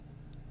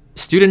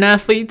student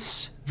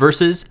athletes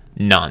versus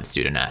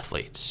non-student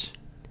athletes.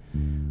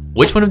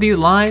 Which one of these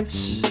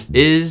lives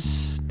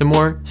is the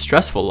more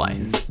stressful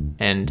life?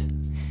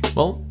 And,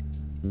 well,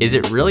 is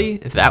it really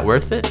that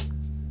worth it?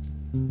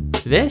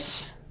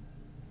 This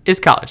is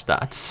College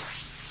Thoughts.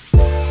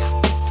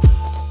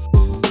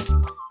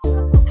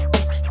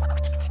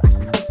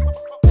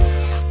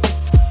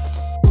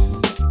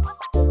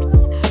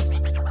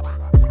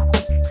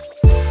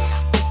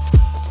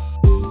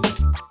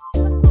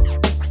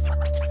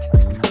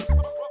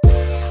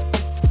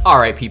 All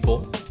right, people.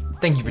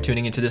 Thank you for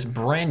tuning into this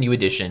brand new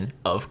edition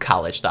of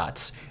College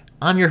Thoughts.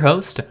 I'm your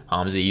host,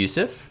 Hamza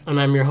Yusuf. And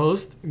I'm your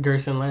host,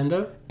 Gerson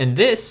Landa. And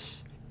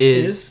this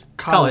is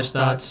College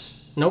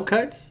Thoughts. No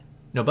cuts.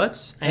 No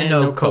butts. And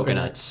no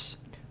coconuts.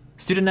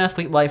 Student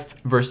athlete life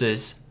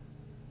versus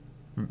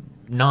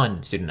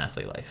non-student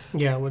athlete life.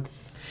 Yeah,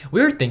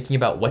 We were thinking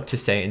about what to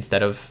say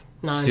instead of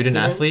student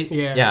athlete.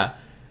 Yeah.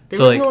 There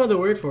So, was no other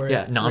word for it.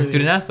 Yeah,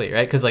 non-student athlete,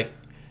 right? Because,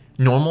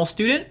 normal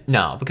student?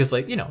 No, because,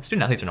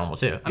 student athletes are normal,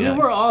 too. I mean,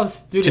 we're all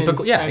students.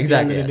 Typical, yeah,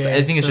 exactly. At the end of the So day,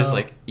 I think it's just,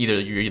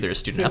 you're either a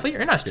student athlete or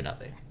you're not a student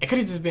athlete. It could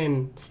have just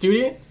been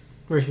student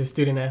versus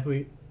student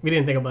athlete. We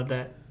didn't think about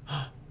that.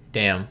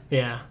 Damn.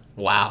 Yeah.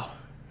 Wow.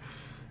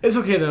 It's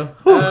okay, though.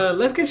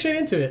 Let's get straight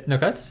into it. No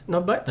cuts?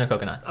 No butts? No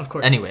coconuts. Of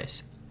course.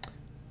 Anyways.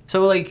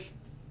 So,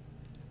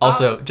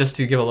 also, just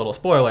to give a little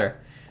spoiler,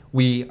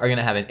 we are going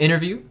to have an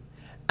interview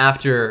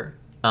after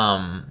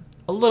a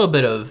little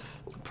bit of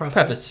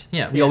preface.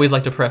 Yeah, we always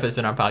like to preface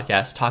in our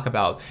podcast, talk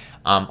about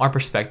our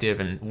perspective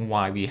and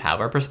why we have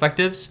our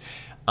perspectives.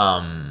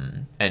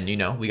 And,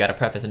 we got a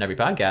preface in every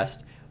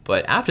podcast.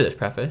 But after this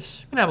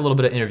preface, we're going to have a little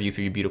bit of interview for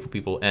you beautiful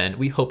people, and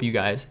we hope you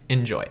guys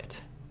enjoy it.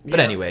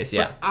 But anyways,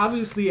 yeah. But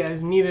obviously,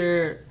 as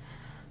neither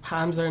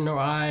Hamza nor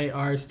I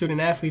are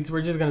student athletes,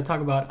 we're just going to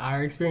talk about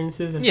our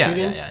experiences as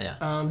students.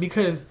 Yeah.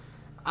 Because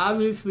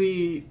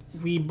obviously,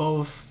 we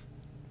both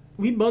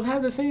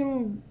have the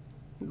same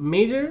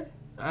major.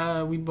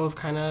 We both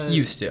kind of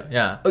used to,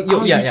 yeah.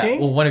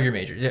 Changed? Well, one of your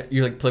majors, yeah.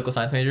 You're political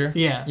science major.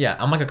 Yeah. Yeah,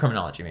 I'm a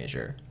criminology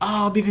major.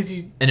 Oh, because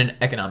you and an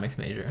economics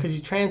major. Because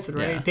you transferred,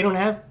 right? Yeah. They don't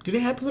have. Do they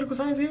have political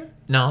science here?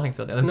 No, I don't think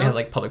so. They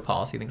have public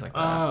policy, things like that.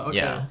 Oh, okay.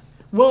 Yeah.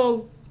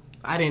 Well,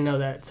 I didn't know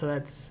that, so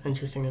that's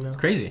interesting to know.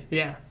 Crazy.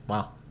 Yeah.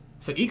 Wow.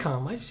 So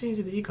econ, why'd you change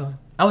it to econ?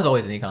 I was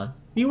always an econ.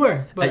 You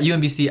were, but at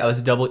UMBC I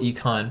was double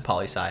econ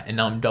poli-sci, and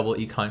now I'm double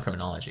econ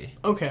criminology.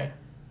 Okay.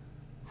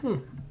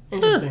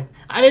 Interesting.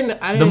 I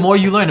didn't. The more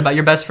you learn about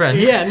your best friend.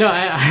 Yeah, no,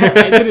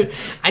 I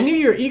didn't. I knew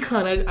you were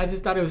econ. I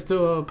just thought it was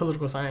still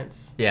political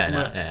science.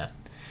 Yeah.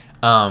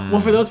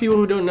 Well, for those people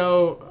who don't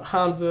know,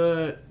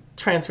 Hamza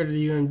transferred to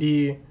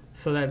UMD,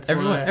 so that's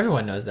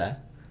everyone knows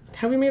that.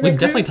 Have we made that We've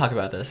clear? definitely talked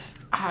about this.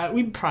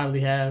 We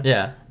probably have.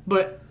 Yeah.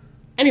 But,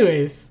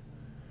 anyways.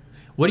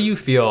 What do you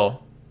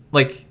feel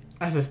like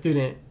as a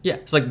student? Yeah,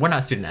 so we're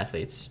not student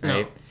athletes,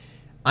 right? No.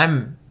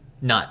 I'm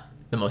not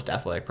the most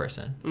athletic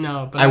person.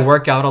 No, but I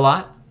work out a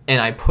lot. And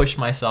I push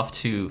myself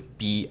to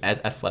be as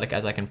athletic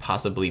as I can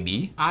possibly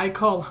be. I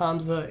call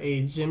Hamza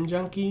a gym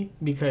junkie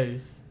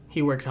because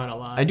he works out a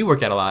lot. I do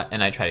work out a lot,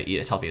 and I try to eat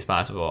as healthy as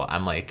possible.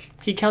 I'm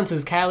he counts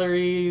his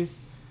calories.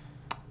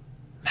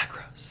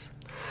 Macros.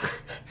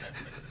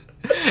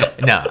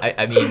 No,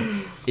 I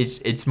mean,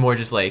 it's more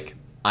just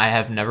I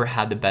have never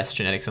had the best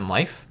genetics in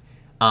life.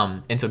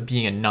 And so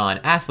being a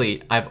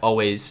non-athlete, I've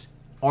always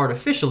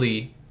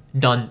artificially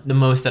done the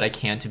most that I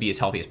can to be as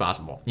healthy as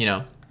possible,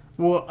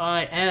 Well,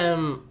 I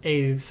am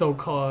a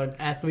so-called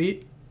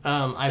athlete.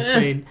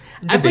 I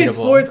played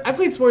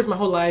sports my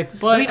whole life,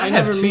 but I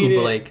never made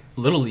it.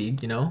 But little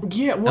league,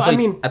 Yeah, well,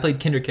 I played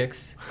kinder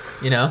kicks,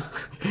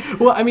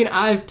 Well, I mean,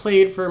 I've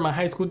played for my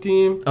high school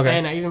team, okay.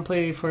 And I even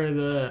played for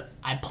the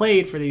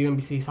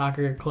UMBC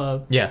soccer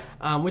club. Yeah.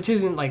 Which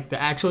isn't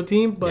the actual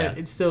team, but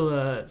it's still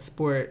a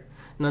sport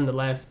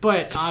nonetheless.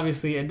 But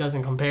obviously, it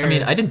doesn't compare. I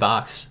mean, I did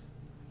box.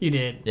 You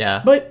did.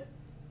 Yeah. But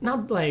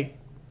not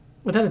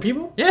with other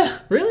people? Yeah.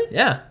 Really?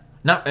 Yeah.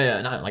 Not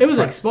it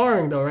was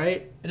sparring though,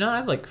 right? No,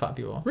 I've fought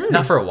people. Really?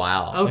 Not for a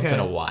while. Okay. It's been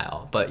a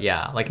while. But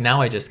yeah,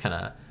 now I just kind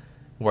of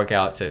work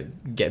out to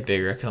get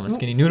bigger because I'm a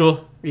skinny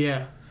noodle.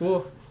 Yeah.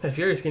 Well, if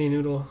you're a skinny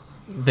noodle,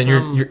 then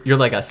you're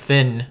like a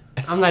thin.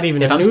 I'm not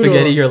even. If a I'm noodle.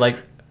 spaghetti, you're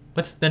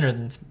what's thinner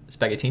than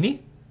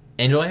spaghettini?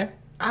 Angel hair?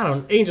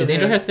 Is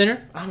angel hair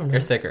thinner? I don't know.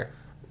 You're thicker.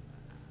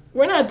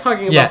 We're not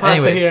talking about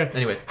pasta here.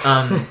 Anyways,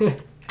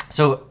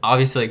 so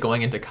obviously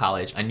going into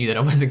college, I knew that I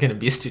wasn't going to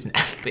be a student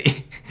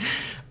athlete.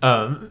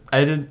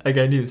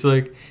 I knew.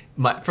 So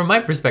from my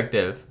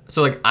perspective,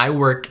 so I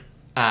work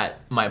at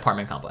my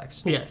apartment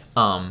complex. Yes.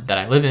 That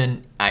I live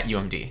in at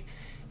UMD.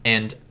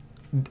 And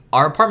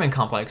our apartment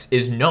complex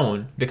is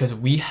known because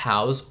we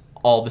house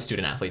all the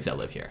student athletes that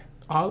live here.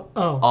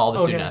 All the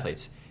student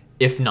athletes,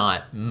 if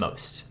not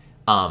most.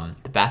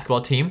 The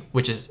basketball team,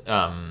 which is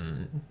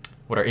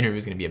what our interview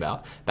is going to be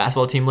about.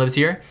 Basketball team lives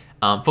here.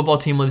 Football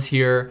team lives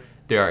here.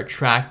 There are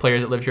track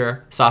players that live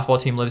here.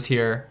 Softball team lives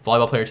here.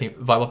 Volleyball players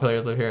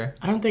live here.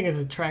 I don't think it's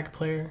a track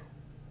player.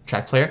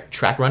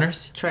 Track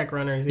runners. Track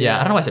runners. Yeah, I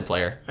don't know why I said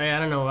player. I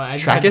don't know.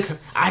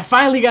 Trackists. I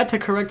finally got to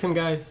correct him,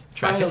 guys.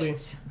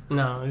 Trackists.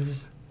 No, it's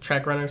just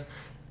track runners.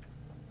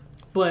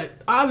 But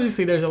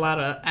obviously, there's a lot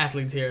of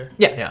athletes here.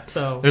 Yeah.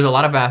 So there's a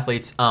lot of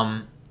athletes.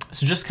 So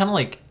just kind of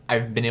like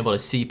I've been able to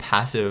see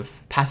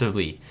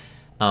passively.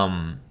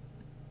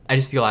 I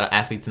just see a lot of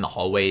athletes in the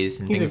hallways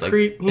and things like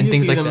creep. and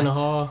things like them that. in the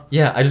hall.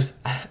 Yeah, I just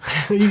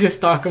you just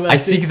stalk them. I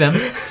seek them.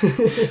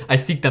 I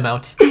seek them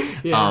out.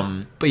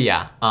 Yeah. But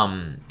yeah.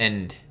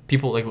 And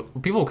people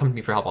will come to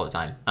me for help all the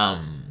time.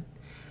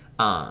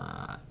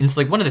 And so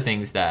like one of the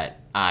things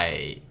that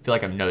I feel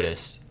like I've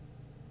noticed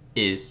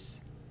is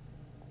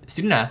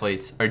student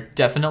athletes are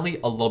definitely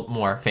a little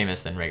more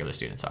famous than regular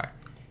students are.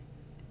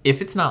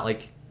 If it's not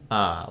like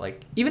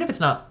even if it's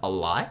not a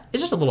lot,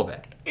 it's just a little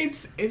bit.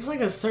 It's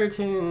like a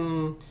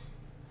certain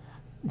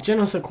je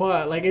ne sais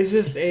quoi. Like it's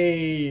just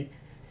an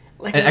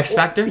X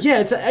factor. Yeah,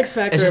 it's an X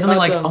factor. It's just something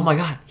like, oh my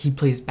god, he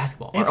plays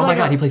basketball. Or, oh my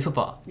god, he plays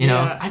football. You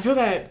know. I feel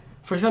that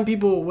for some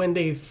people, when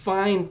they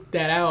find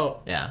that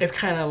out, it's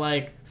kind of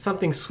like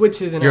something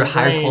switches in. You're a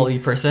higher quality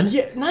person.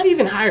 Yeah, not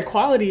even higher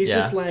quality. It's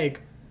just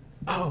like,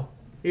 oh,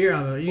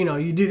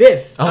 you do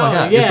this. Oh my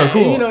god, you're so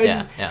cool.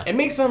 It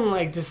makes them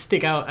like just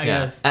stick out. I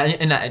guess.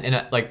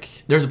 And like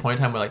there was a point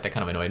in time where like that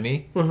kind of annoyed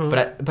me. Mm-hmm.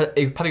 But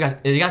it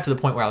got to the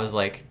point where I was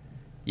like,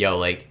 yo,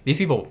 like these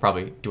people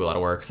probably do a lot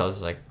of work. So I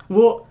was like,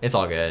 well, it's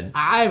all good.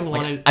 I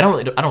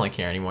don't really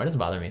care anymore. It doesn't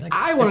bother me. Like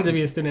I wanted to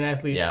be a student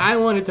athlete. Yeah. I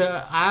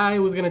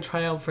was gonna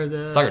try out for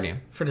the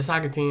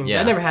soccer team. Yeah.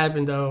 That never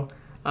happened though.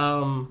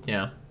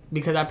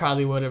 Because I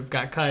probably would have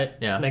got cut.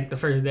 Yeah. Like the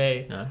first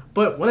day. Yeah.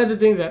 But one of the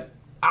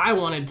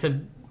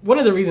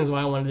reasons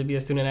why I wanted to be a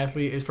student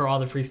athlete is for all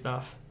the free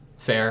stuff.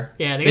 Fair.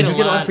 Yeah, they get a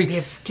lot of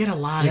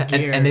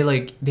gear. And they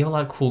have a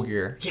lot of cool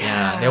gear.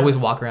 Yeah. They always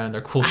walk around in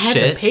their cool shit. I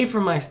had to pay for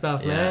my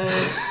stuff, man.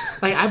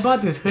 Like I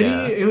bought this hoodie.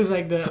 Yeah. It was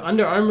like the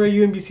Under Armour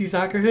UMBC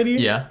soccer hoodie.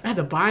 Yeah. I had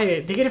to buy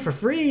it. They get it for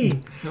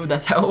free. No,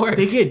 that's how it works.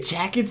 They get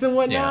jackets and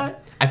whatnot. Yeah.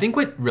 I think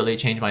what really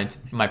changed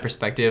my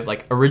perspective,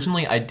 like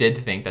originally I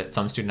did think that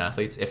some student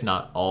athletes, if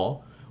not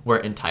all,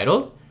 were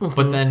entitled. Mm-hmm.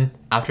 But then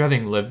after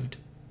having lived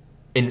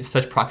in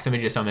such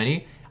proximity to so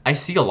many, I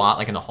see a lot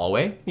like in the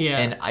hallway,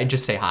 and I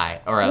just say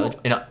hi. Or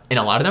and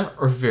a lot of them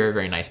are very,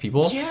 very nice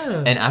people.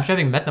 Yeah. And after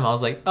having met them, I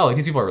was like, oh, like,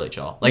 these people are really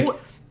chill. Like,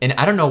 and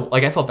I don't know,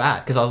 like I felt bad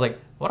because I was like,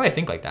 what do I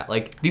think like that?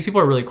 Like these people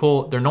are really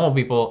cool. They're normal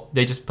people.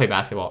 They just play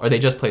basketball, or they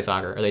just play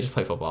soccer, or they just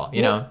play football.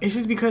 You know? It's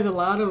just because a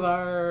lot of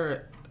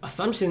our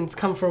assumptions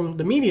come from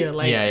the media.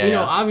 Like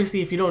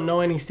obviously, if you don't know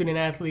any student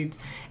athletes,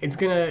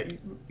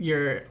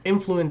 your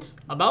influence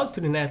about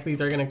student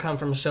athletes are gonna come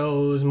from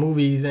shows,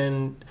 movies,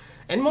 and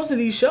most of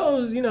these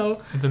shows,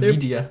 the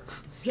media.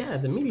 Yeah,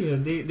 the media.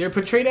 They're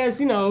portrayed as,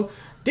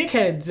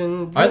 dickheads.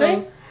 And are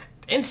they?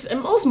 In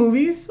most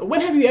movies,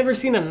 when have you ever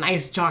seen a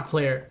nice jock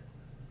player?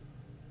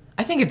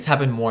 I think it's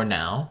happened more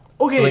now.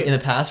 Okay. Like in the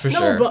past, for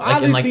sure. But like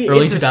obviously, in like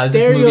early it's 2000s a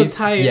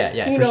stereotype. Movies.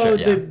 Yeah, for sure.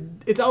 Yeah.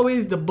 It's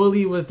always the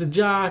bully was the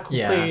jock who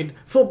played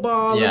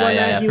football and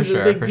whatnot. He was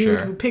a big dude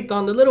who picked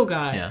on the little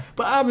guy. Yeah.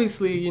 But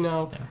obviously,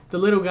 the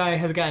little guy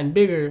has gotten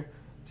bigger.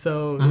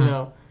 So,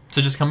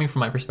 So just coming from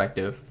my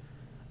perspective,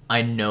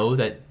 I know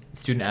that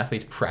student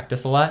athletes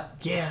practice a lot.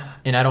 Yeah.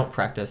 And I don't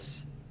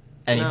practice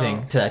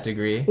anything to that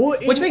degree. Well,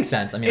 which makes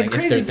sense. I mean, it's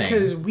crazy their thing.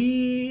 Because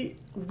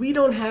we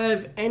don't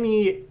have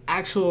any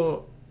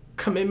actual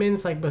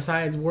commitments like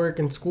besides work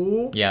and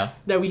school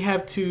that we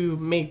have to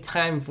make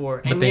time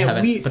for. But they have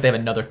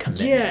another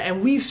commitment. Yeah,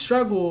 and we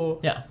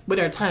struggle with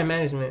our time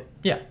management.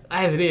 Yeah.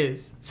 As it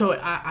is. So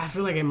I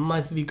feel like it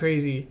must be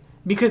crazy.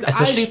 Because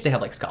especially if they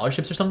have like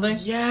scholarships or something.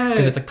 Yeah.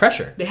 Because it's like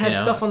pressure. They have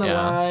stuff on the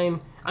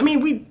line. I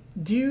mean,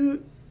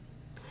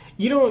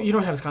 you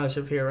don't have a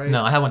scholarship here, right?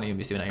 No, I have one at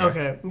UMBC when I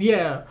Okay.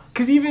 Yeah.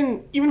 Because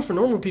even for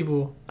normal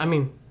people, I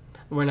mean,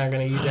 we're not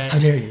going to use that. How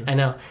dare you? I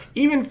know.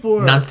 Even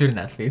for non-student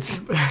athletes.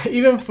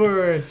 Even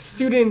for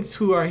students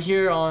who are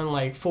here on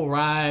like full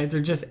rides or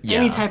just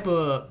any type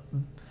of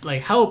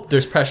like help.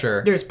 There's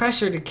pressure. There's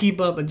pressure to keep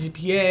up a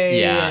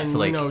GPA and to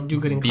like do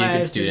good in be class. A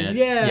good student.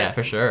 Yeah,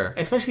 for sure.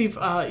 Especially if,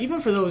 even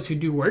for those who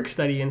do work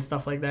study and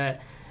stuff like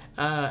that,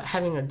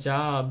 having a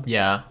job.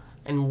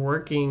 And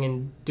working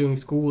and doing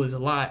school is a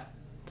lot.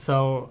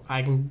 So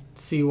I can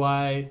see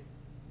why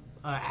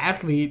an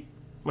athlete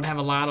would have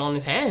a lot on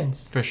his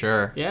hands. For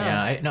sure.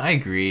 Yeah. I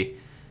agree.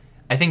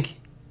 I think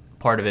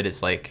part of it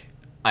is like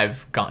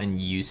I've gotten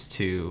used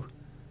to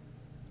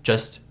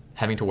just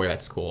having to worry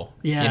about school.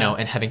 Yeah.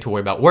 And having to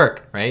worry about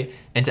work, right?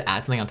 And to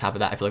add something on top of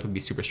that, I feel like would be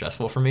super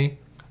stressful for me.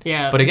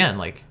 Yeah. But again,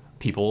 like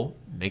people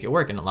make it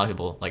work, and a lot of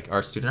people like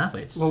are student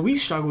athletes. Well, we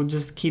struggle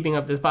just keeping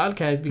up this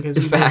podcast because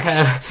we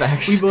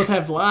Facts. both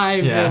have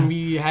lives and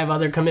we have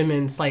other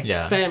commitments like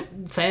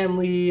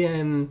family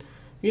and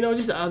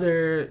just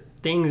other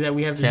things that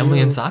we have to do.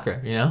 Family and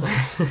soccer,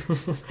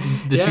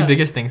 the two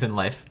biggest things in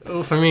life.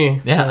 Oh, for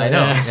me. Yeah, I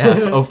know.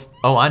 Yeah.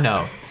 Oh, I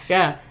know.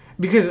 Yeah,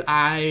 because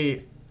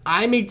I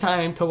make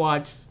time to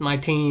watch my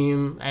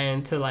team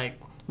and to like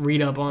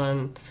read up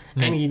on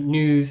any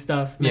news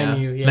stuff.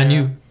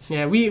 Menu.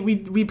 Yeah,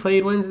 we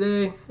played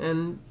Wednesday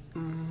and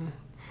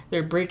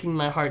they're breaking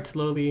my heart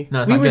slowly.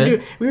 No, it's not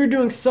good. We were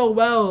doing so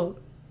well,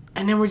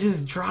 and then we're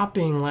just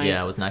dropping. Like,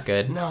 yeah, it was not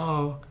good.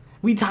 No,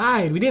 we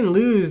tied. We didn't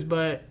lose,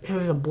 but it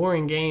was a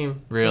boring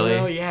game. Really? You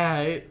know?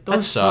 Yeah,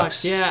 those sucks.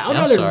 sucked. Yeah, I'd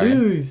rather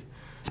lose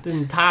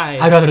than tie.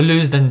 I'd rather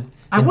lose than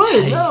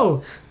tie.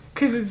 No,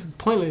 because it's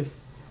pointless.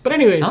 But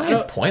anyways, I don't think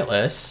it's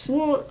pointless.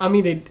 Well, I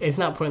mean, it's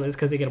not pointless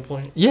because they get a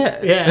point. Yeah.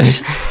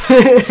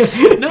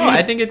 No,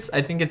 I think it's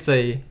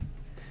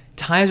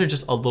ties are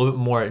just a little bit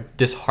more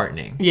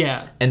disheartening.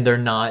 Yeah. And they're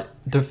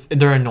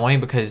annoying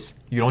because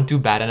you don't do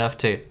bad enough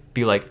to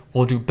be like,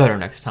 we'll do better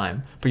next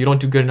time. But you don't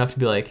do good enough to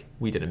be like,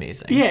 we did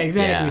amazing. Yeah,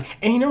 exactly. Yeah.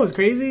 And you know what's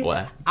crazy?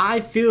 What?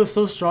 I feel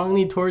so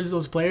strongly towards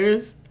those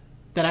players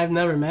that I've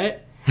never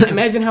met.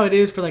 Imagine how it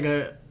is for like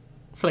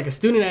a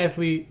student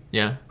athlete.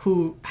 Yeah.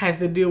 Who has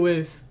to deal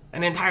with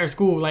an entire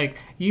school. Like,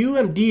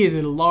 UMD is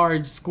a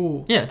large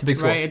school. Yeah, it's a big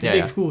school. Right? It's a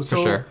big school. So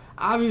for sure.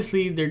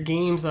 Obviously their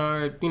games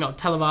are,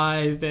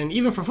 televised, and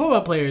even for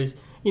football players,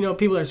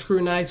 people are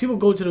scrutinized. People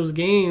go to those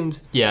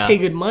games, pay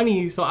good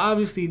money, so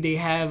obviously they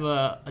have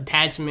a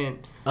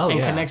attachment and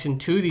connection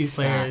to these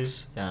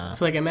players. Yeah.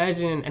 So like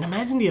imagine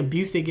the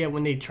abuse they get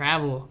when they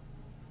travel.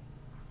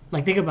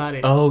 Like, think about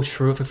it. Oh,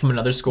 true. From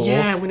another school.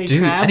 Yeah, when they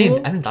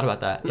travel. I hadn't thought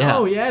about that. Yeah.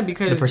 No, yeah,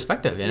 because the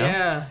perspective,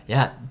 Yeah.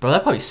 Yeah, bro,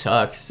 that probably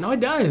sucks. No, it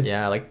does.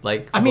 Yeah,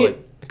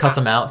 cuss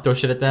them out, throw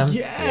shit at them.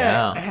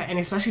 Yeah. And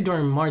especially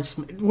during March.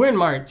 We're in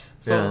March.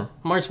 So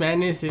March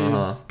Madness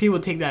is people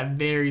take that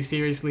very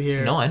seriously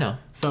here. No, I know.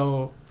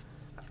 So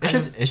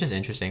it's just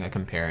interesting, like,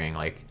 comparing,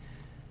 like,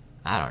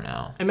 I don't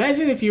know.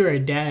 Imagine if you were a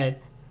dad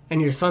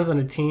and your son's on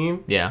a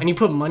team. Yeah. And you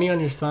put money on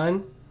your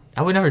son.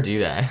 I would never do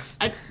that.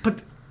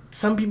 But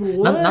some people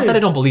would. Not that I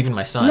don't believe in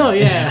my son. No,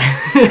 yeah.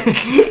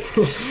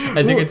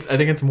 I think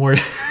it's more.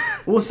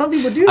 Well, some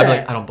people do that. I'd be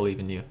like, I don't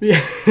believe in you.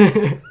 Yeah.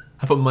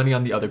 I put money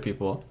on the other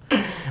people.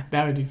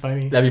 That would be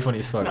funny. That'd be funny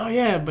as fuck. No,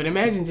 yeah, but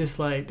imagine just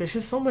like there's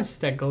just so much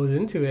that goes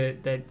into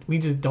it that we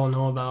just don't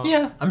know about.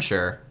 Yeah, I'm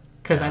sure.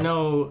 Because I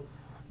know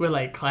with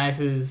like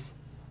classes,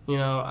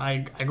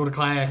 I go to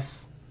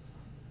class,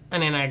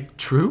 and then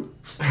True.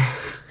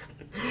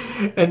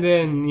 And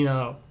then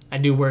I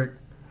do work.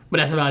 But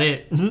that's about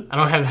it. Mm-hmm. I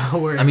don't have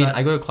that work. I mean,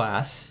 I go to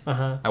class.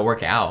 Uh-huh. I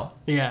work out.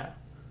 Yeah.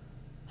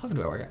 How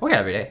do I work out? I work out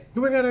every day.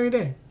 You work out every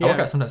day? Yeah. I work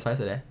out sometimes twice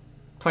a day.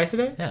 Twice a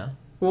day? Yeah.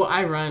 Well,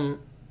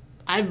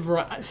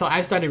 so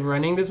I started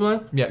running this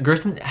month. Yeah,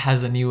 Gerson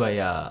has a new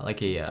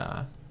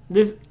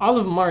this all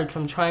of March.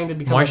 I'm trying to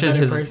become March a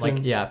better is his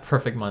person.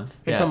 perfect month.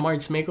 It's a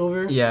March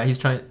makeover. Yeah, he's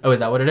trying. Oh, is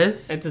that what it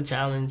is? It's a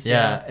challenge.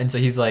 Yeah, and so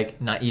he's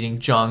like not eating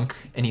junk,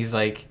 and he's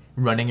like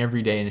running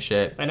every day and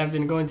shit. And I've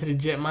been going to the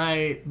gym.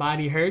 My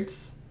body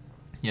hurts.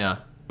 Yeah.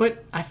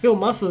 But I feel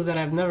muscles that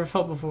I've never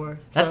felt before.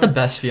 That's the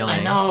best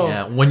feeling. I know.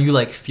 Yeah, when you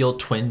like feel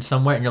twinned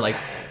somewhere and you're like,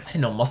 I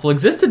didn't know muscle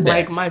existed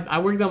there. Like I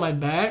worked on my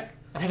back.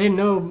 And I didn't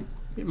know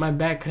my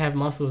back could have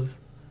muscles.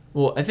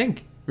 Well, I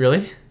think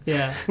really.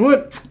 Yeah.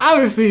 Well,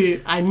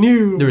 obviously I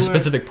knew there were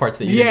specific parts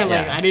that you didn't.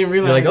 Like I didn't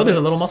realize. You're like, oh, there's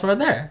a little muscle right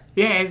there.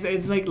 Yeah,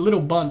 it's like little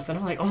bumps, and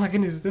I'm like, oh my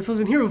goodness, this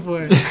wasn't here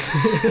before.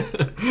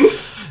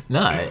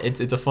 Nah, it's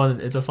a fun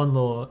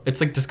little. It's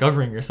like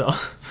discovering yourself.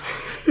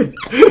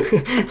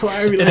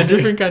 Why are we in a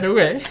different kind of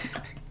way?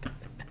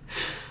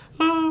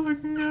 Oh my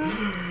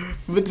god!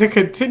 But to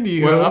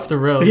continue, we're off the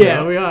road.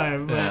 Yeah, we are.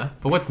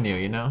 But what's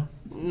new?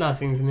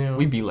 Nothing's new.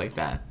 We be like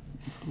that.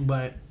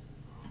 But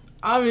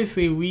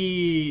obviously,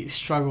 we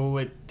struggle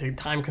with the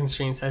time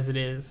constraints as it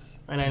is,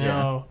 and I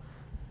know.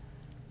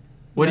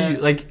 What do you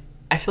like?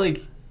 I feel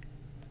like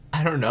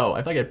I don't know.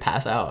 I feel like I'd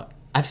pass out.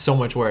 I have so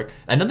much work.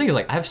 Another thing is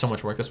like I have so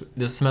much work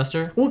this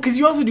semester. Well, because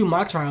you also do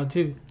mock trial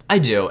too. I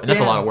do, and that's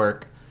a lot of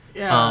work.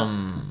 Yeah.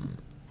 And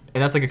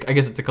that's like I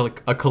guess it's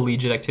a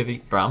collegiate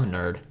activity. Bro, I'm a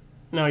nerd.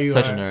 No, you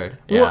such are. a nerd.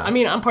 Yeah. Well, I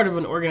mean, I'm part of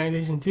an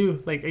organization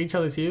too, like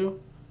HLSU.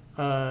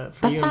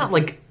 That's not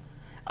like.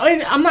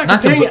 I'm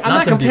not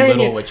comparing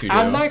it. What you do.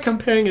 I'm not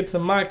comparing it to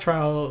mock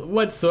trial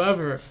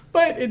whatsoever.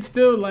 But it's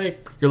still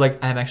like. You're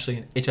like I'm actually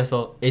in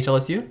HLSU.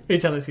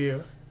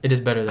 HLSU. It is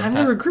better than. I'm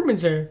that. the recruitment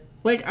chair.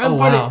 Like I'm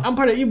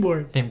part of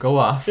e-board. Damn, go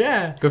off.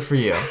 Yeah. Good for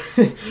you.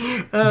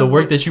 The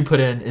work that you put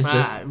in is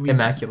just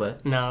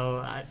immaculate.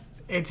 No,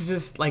 it's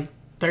just like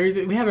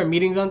Thursday. We have our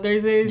meetings on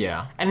Thursdays.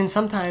 Yeah. And then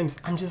sometimes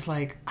I'm just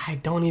like, I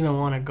don't even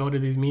want to go to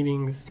these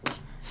meetings.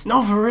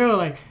 No, for real.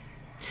 Like.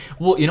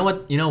 Well, you know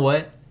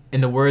what? In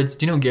the words,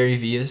 do you know who Gary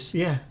Vee is?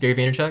 Yeah. Gary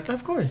Vaynerchuk?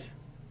 Of course.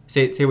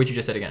 Say what you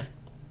just said again.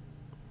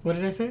 What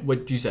did I say?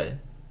 What you said.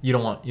 You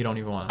don't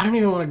even want to. I don't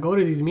even want to go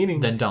to these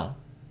meetings. Then don't.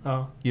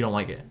 Oh. You don't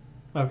like it.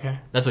 Okay.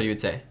 That's what you would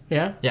say.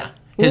 Yeah? Yeah.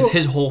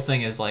 His whole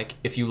thing is like,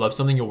 if you love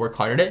something, you'll work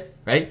hard at it,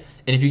 right?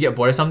 And if you get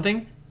bored of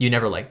something, you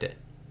never liked it.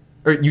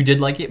 Or you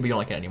did like it, but you don't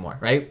like it anymore,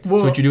 right? Well,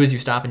 so what you do is you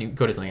stop and you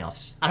go to something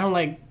else. I don't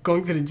like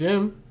going to the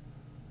gym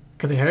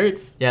because it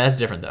hurts. Yeah, that's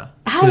different though.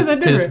 How is that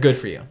different? Because it's good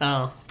for you.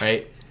 Oh.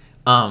 Right?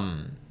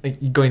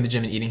 Like going to the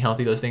gym and eating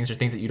healthy, those things are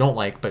things that you don't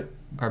like, but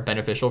are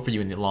beneficial for you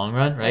in the long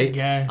run, right?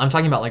 Yes. I'm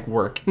talking about like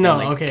work. No,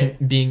 and, like, okay.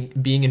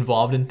 Being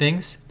involved in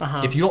things.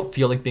 Uh-huh. If you don't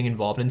feel like being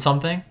involved in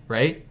something,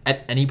 right,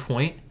 at any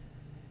point,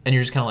 and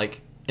you're just kind of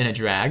like in a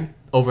drag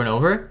over and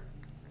over,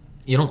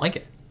 you don't like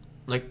it.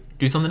 Like,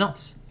 do something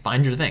else.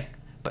 Find your thing.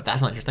 But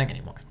that's not your thing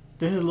anymore.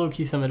 This is low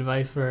key some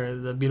advice for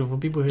the beautiful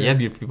people here. Yeah,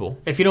 beautiful people.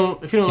 If you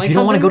don't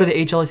want to go to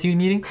the HLSU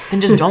meeting,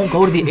 then just don't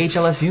go to the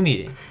HLSU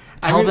meeting.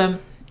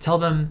 Tell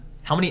them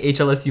how many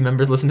HLSU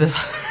members listen to.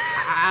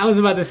 I was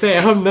about to say,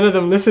 I hope none of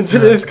them listen to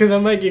this because I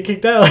might get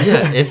kicked out.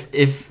 Yeah,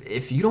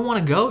 if you don't want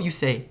to go, you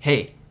say,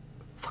 hey,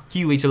 fuck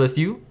you,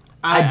 HLSU.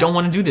 I don't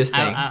want to do this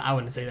thing. I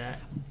wouldn't say that.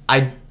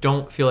 I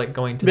don't feel like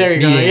going to this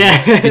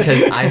meeting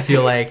because I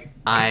feel like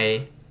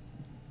I'm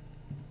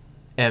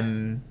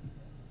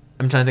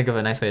trying to think of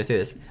a nice way to say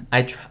this.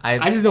 I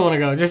just don't want to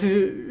go.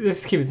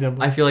 Just keep it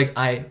simple. I feel like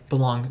I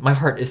belong. My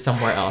heart is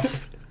somewhere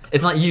else.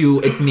 It's not you.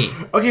 It's me.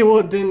 Okay,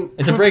 well then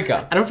it's a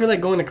breakup. I don't feel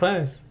like going to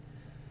class.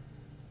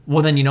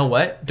 Well then, you know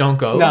what? Don't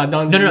go.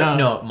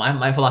 No.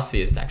 My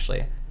philosophy is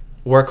actually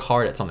work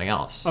hard at something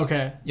else.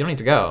 Okay. You don't need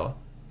to go,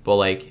 but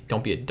like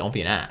don't be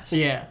an ass.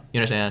 Yeah. You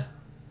understand?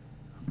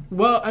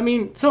 Well, I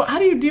mean, so how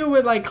do you deal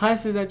with like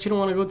classes that you don't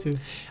want to go to?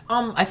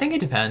 I think it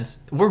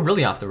depends. We're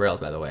really off the rails,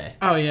 by the way.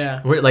 Oh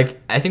yeah. We're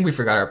like, I think we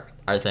forgot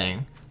our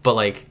thing, but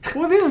like.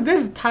 Well,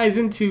 this ties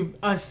into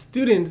us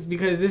students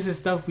because this is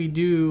stuff we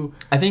do.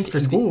 I think for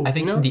school. I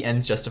think the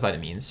ends justify the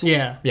means.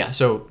 Yeah. Yeah.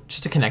 So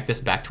just to connect this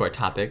back to our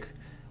topic,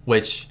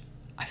 which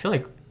I feel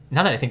like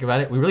now that I think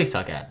about it, we really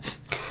suck at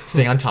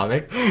staying on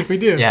topic. We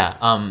do.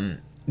 Yeah.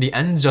 The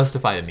ends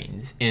justify the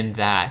means in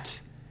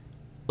that,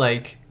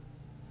 like,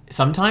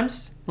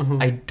 sometimes.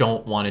 Mm-hmm. I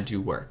don't want to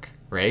do work,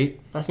 right?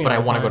 But I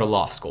want to go to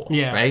law school,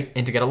 right?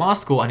 And to get a law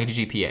school, I need a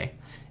GPA.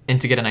 And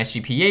to get a nice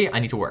GPA, I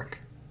need to work,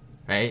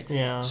 right?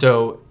 Yeah.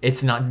 So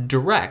it's not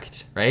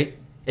direct, right?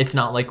 It's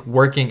not like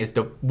working is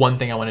the one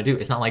thing I want to do.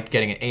 It's not like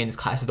getting an A in this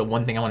class is the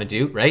one thing I want to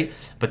do, right?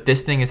 But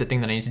this thing is the thing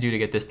that I need to do to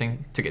get this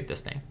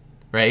thing,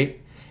 right?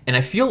 And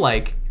I feel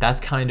like that's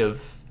kind of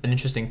an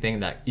interesting thing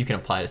that you can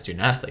apply to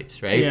student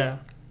athletes, right? Yeah.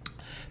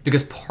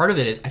 Because part of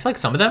it is, I feel like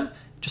some of them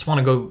just want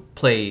to go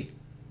play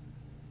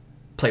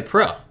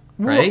pro, right?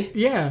 Well,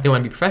 yeah. They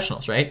want to be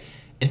professionals, right? And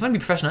if you want to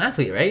be a professional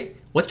athlete, right?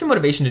 What's your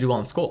motivation to do well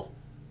in school?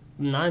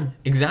 None.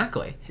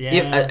 Exactly.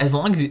 Yeah. As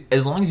long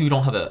as you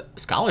don't have a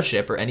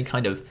scholarship or any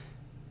kind of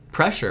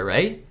pressure,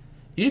 right?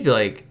 You should be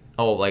like,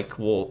 oh, like,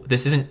 well,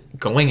 this isn't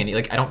going any.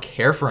 Like, I don't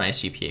care for an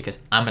nice GPA because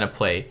I'm gonna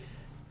play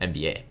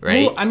NBA,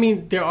 right? Well, I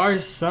mean, there are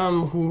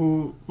some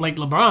who like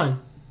LeBron.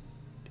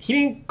 He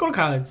didn't go to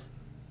college.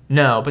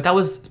 No, but that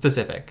was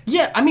specific.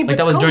 Yeah, I mean, like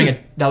that was Kobe.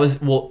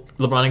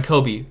 LeBron and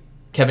Kobe.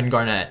 Kevin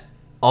Garnett,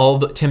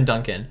 Tim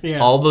Duncan,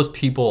 all those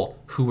people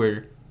who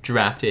were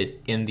drafted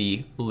in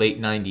the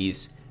late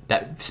 90s,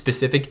 that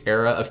specific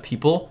era of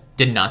people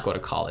did not go to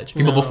college.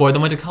 People before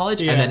them went to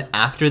college, and then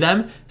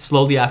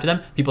slowly after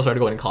them, people started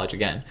going to college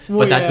again. Well,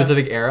 but that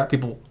specific era,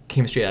 people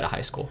came straight out of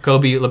high school.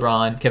 Kobe,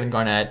 LeBron, Kevin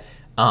Garnett,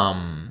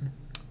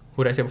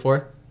 who did I say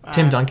before?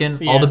 Tim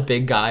Duncan, all the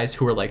big guys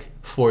who were like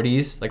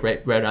 40s, like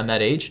right around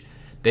that age,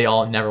 they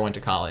all never went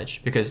to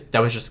college because that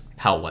was just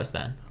how it was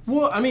then.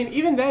 Well, I mean,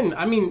 even then,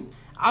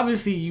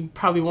 obviously you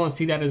probably won't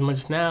see that as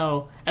much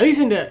now, at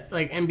least in the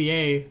like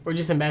NBA or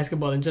just in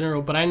basketball in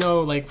general. But I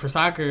know like for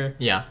soccer,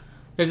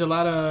 there's a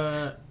lot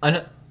of go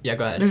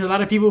ahead. There's a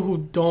lot of people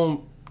who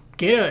don't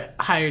get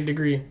a higher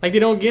degree, like they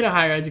don't get a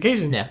higher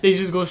education. Yeah, they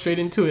just go straight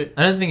into it.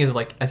 Another thing is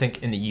like I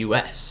think in the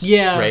U.S.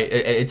 right,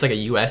 it's like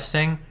a U.S.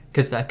 thing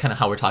because that's kind of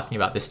how we're talking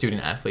about the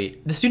student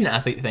athlete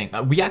thing.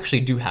 We actually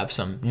do have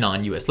some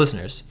non-U.S.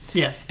 listeners.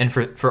 Yes, and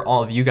for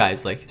all of you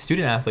guys, like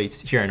student athletes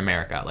here in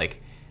America,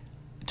 like.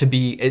 To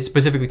be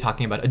specifically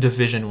talking about a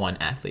Division I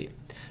athlete,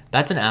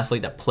 that's an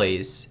athlete that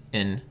plays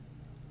in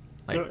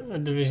like a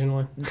Division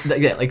I,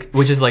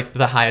 which is like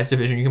the highest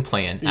division you can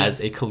play in as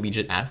a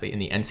collegiate athlete in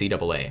the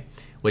NCAA,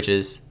 which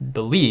is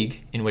the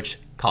league in which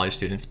college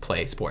students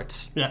play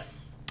sports.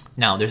 Yes.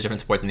 Now there's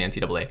different sports in the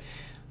NCAA,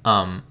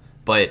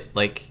 but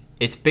like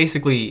it's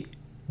basically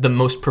the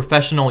most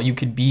professional you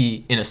could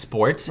be in a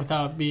sport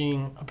without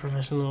being a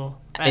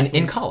professional athlete.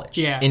 In college.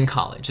 Yeah. In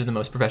college is the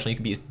most professional you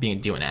could be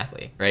being an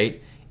athlete,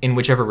 right? In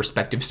whichever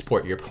respective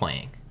sport you're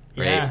playing,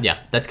 right? Yeah,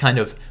 that's kind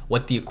of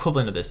what the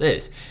equivalent of this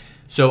is.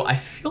 So I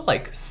feel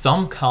like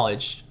some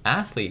college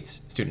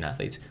athletes, student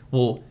athletes,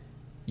 will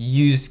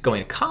use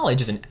going to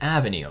college as an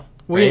avenue,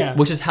 right? Yeah.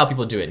 Which is how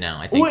people do it now,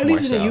 I think. Well, at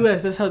least in the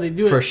U.S., that's how they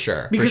do it. For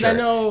sure. Because I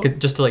know...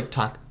 Just to like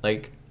talk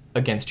like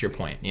against your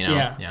point, you know?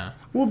 Yeah.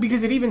 Well,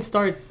 because it even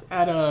starts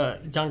at a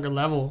younger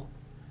level.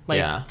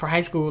 Like for high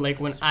school, like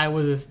when I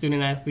was a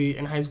student athlete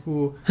in high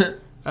school...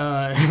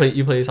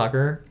 You play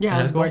soccer? Yeah,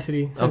 I was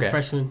varsity since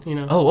freshman, you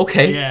know. Oh,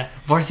 okay. Yeah.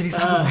 Varsity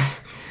soccer.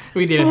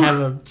 We didn't have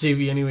a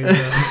JV anyway,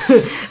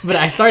 though. But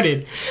I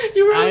started.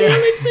 You were on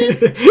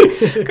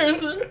the team.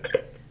 Carson.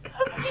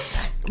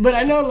 But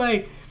I know,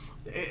 like,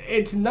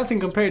 it's nothing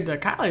compared to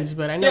college,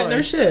 but I know. Yeah,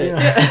 no shit. You know,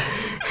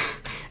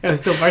 it was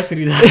still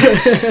varsity, though.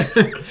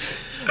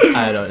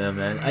 I don't know,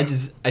 man.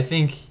 I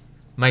think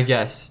my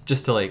guess,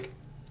 just to, like,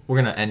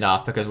 we're going to end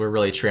off because we're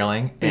really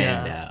trailing.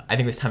 And I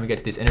think it's time we get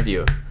to this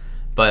interview.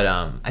 But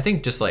I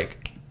think just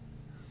like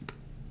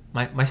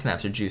my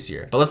snaps are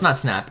juicier. But let's not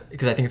snap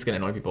because I think it's gonna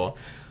annoy people.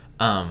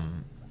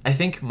 I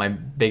think my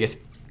biggest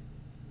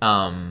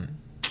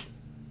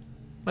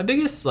my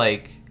biggest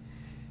like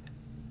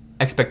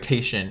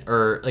expectation,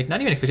 or like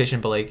not even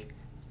expectation, but like,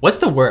 what's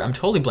the word? I'm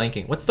totally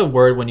blanking. What's the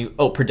word when you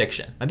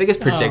prediction? My biggest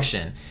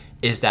prediction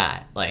is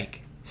that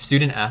like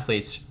student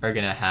athletes are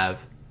gonna have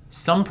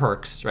some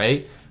perks,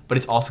 right? But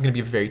it's also gonna be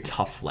a very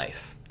tough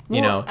life,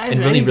 you know, and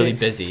really really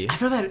busy. I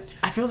feel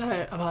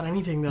that about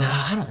anything though.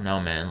 Nah, I don't know,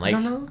 man. Like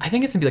I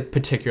think it's gonna be like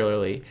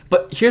particularly,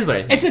 but here's what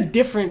I think. It's a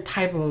different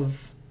type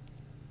of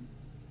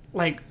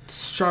like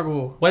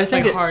struggle. What I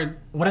think like hard.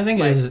 What I think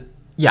it is.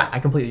 Yeah, I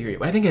completely agree.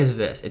 What I think it is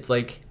this. It's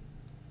like,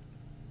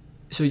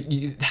 so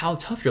how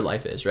tough your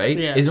life is, right?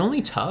 Yeah. Is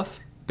only tough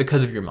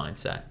because of your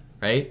mindset,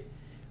 right?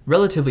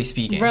 Relatively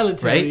speaking.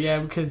 Right? Yeah,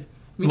 because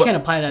we can't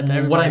apply that to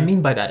everybody. What I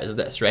mean by that is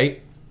this,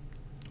 right?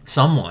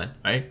 Someone,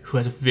 right, who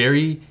has a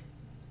very,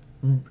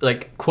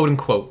 like, quote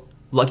unquote,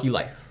 lucky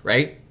life,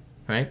 right?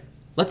 Right?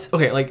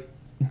 Like,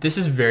 this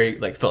is very,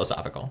 like,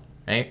 philosophical,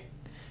 right?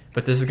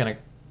 But this is going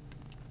to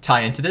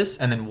tie into this,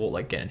 and then we'll,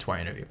 like, get into our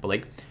interview. But,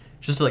 like,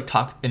 just to, like,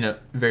 talk in a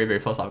very, very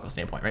philosophical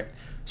standpoint, right?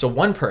 So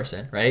one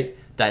person, right,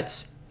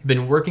 that's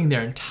been working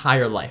their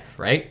entire life,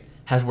 right,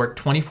 has worked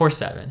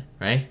 24/7,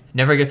 right,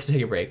 never gets to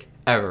take a break,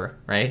 ever,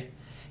 right,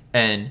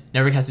 and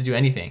never has to do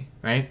anything,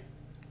 right,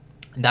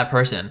 and that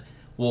person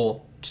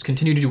will just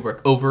continue to do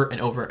work over and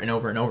over and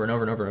over and over and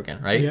over and over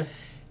again, right? Yes.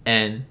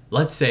 And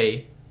let's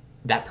say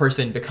that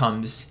person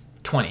becomes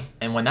 20,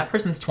 and when that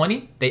person's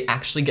 20, they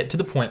actually get to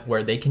the point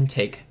where they can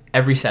take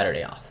every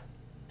Saturday off,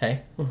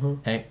 okay? Mm-hmm.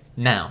 Okay,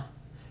 now,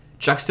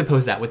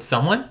 juxtapose that with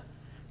someone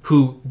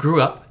who grew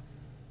up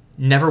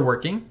never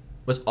working,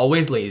 was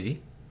always lazy,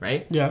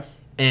 right? Yes.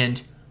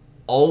 And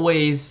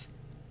always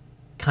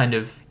got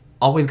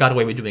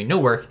away with doing no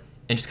work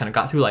and just kind of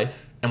got through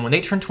life. And when they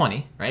turn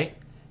 20, right,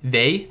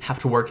 they have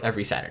to work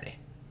every Saturday.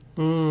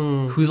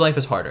 Whose life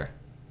is harder?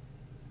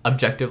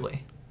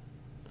 Objectively.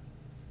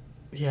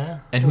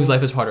 Yeah. And whose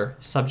life is harder?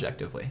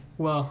 Subjectively.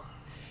 Well.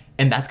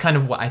 And that's kind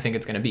of what I think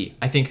it's going to be.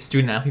 I think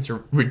student athletes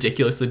are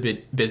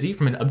ridiculously busy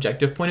from an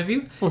objective point of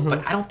view,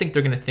 but I don't think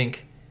they're going to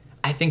think...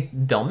 I think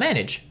they'll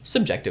manage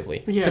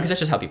subjectively. Yeah. Because that's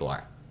just how people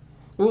are.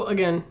 Well,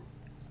 again,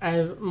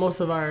 as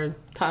most of our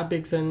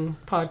topics and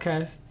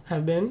podcasts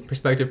have been.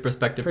 Perspective.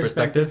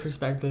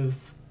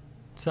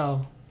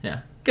 So. Yeah.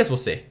 Guess we'll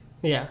see.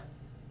 Yeah.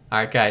 All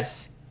right,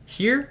 guys.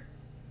 Here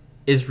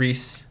is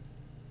Reese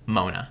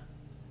Mona.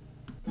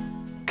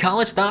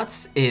 College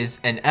Thoughts is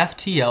an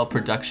FTL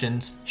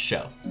Productions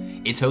show.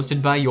 It's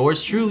hosted by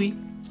yours truly,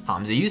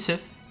 Hamza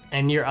Yusuf.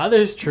 And your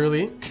others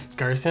truly,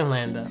 Gerson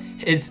Landa.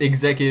 Its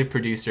executive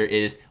producer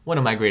is one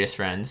of my greatest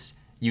friends.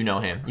 You know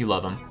him. You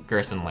love him.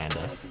 Gerson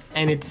Landa.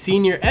 And its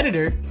senior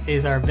editor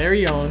is our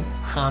very own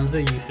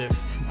Hamza Yusuf.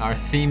 Our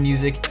theme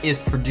music is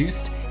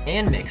produced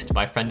and mixed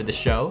by friend of the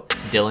show,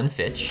 Dylan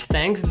Fitch.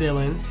 Thanks,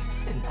 Dylan.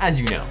 And as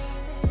you know,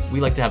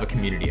 we like to have a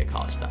community at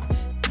College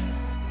Thoughts.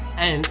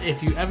 And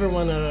if you ever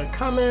want to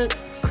comment,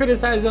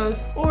 criticize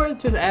us, or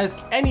just ask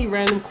any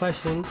random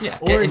question,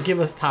 or give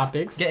us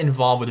topics. Get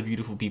involved with the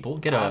beautiful people.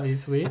 Get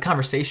obviously a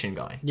conversation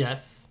going.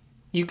 Yes.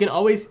 You can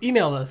always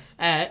email us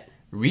at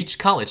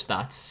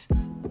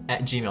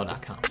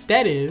reachcollegethoughts@gmail.com.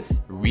 That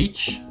is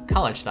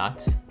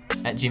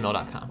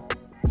reachcollegethoughts@gmail.com.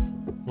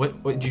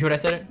 What did you hear what I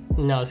said it?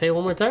 No, say it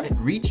one more time.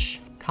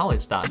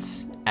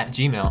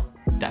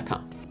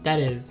 reachcollegethoughts@gmail.com. That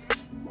is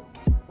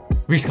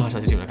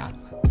reachcollegethoughts@gmail.com.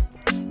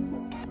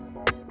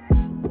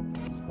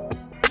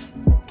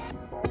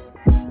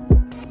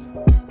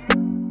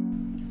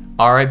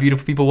 All right,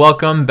 beautiful people,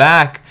 welcome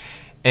back,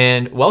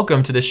 and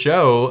welcome to the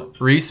show,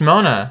 Reese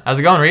Mona. How's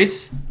it going,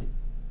 Reese?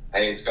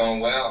 Hey, it's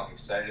going well. I'm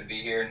excited to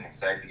be here and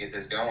excited to get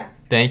this going.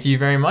 Thank you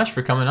very much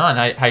for coming on.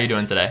 How you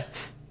doing today?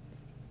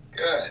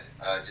 Good.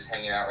 Just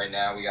hanging out right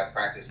now. We got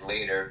practice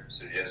later,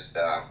 so just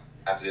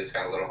after this,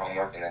 got a little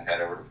homework and then head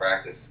over to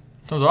practice.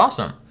 Sounds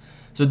awesome.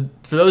 So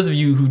for those of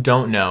you who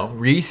don't know,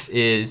 Reese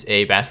is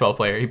a basketball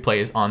player. He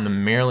plays on the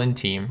Maryland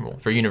team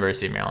for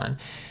University of Maryland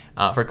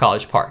for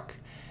College Park.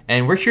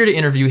 And we're here to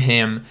interview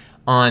him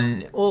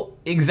on, well,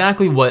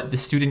 exactly what the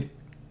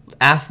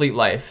student-athlete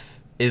life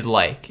is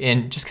like,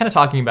 and just kind of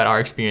talking about our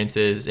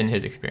experiences and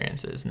his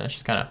experiences. And that's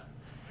just it's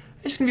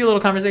just going to be a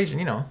little conversation,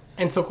 you know.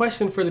 And so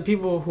question for the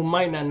people who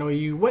might not know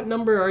you, what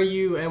number are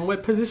you and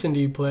what position do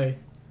you play?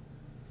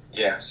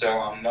 Yeah, so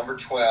I'm number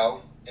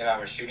 12, and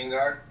I'm a shooting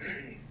guard.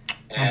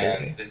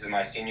 And this is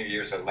my senior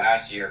year, so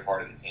last year,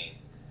 part of the team.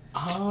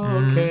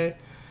 Oh, okay.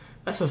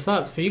 That's what's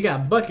up. So you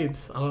got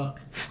buckets,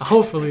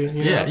 hopefully.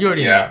 Yeah, you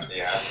already know.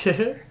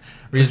 Yeah.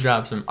 Reese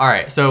drops them. All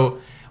right, so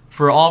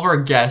for all of our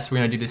guests, we're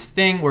going to do this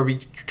thing where we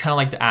kind of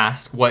like to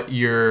ask what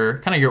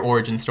your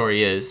origin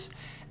story is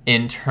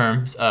in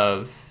terms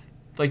of,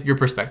 like, your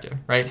perspective,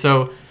 right?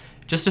 So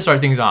just to start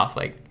things off,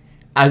 like,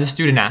 as a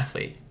student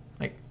athlete,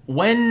 like,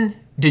 when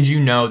did you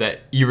know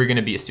that you were going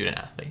to be a student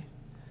athlete?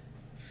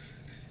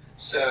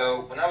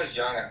 So when I was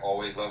young, I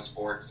always loved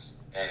sports.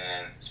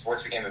 And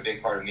sports became a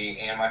big part of me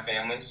and my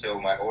family. So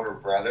my older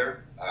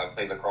brother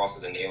played lacrosse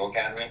at the Naval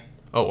Academy.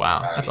 Oh,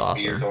 wow. That's awesome.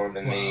 He's 2 years older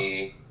than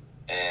me.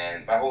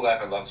 And my whole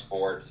life I love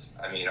sports.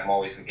 I mean, I'm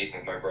always competing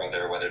with my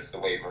brother, whether it's the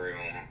weight room,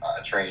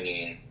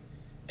 training.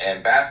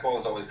 And basketball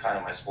was always kind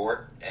of my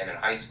sport. And in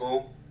high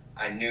school,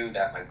 I knew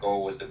that my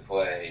goal was to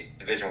play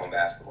Division I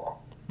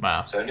basketball.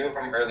 Wow. So I knew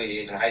from an early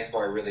age in high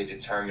school, I really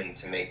determined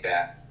to make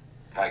that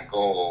my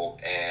goal.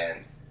 And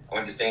I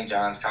went to St.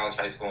 John's College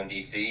High School in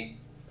D.C.,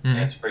 and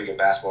it's a pretty good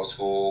basketball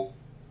school.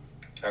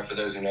 For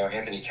those who know,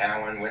 Anthony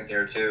Cowan went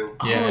there too.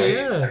 Yeah.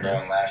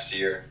 Maryland last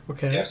year.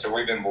 Okay. Yeah, so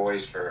we've been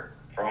boys for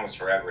almost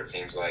forever, it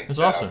seems like. That's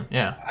awesome,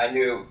 yeah. I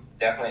knew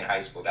definitely in high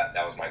school that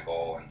was my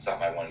goal and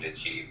something I wanted to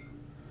achieve.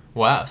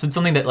 Wow. So it's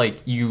something that,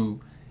 like, it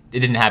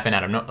didn't happen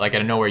out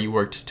of nowhere. You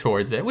worked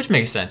towards it, which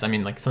makes sense. I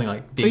mean, like, something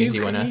like being a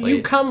D1 athlete.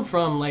 You come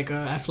from, like, a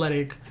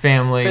athletic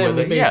family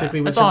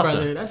basically, with that's your awesome.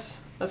 brother.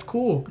 That's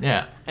cool.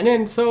 Yeah. And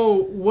then,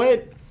 so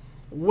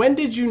when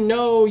did you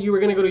know you were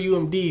going to go to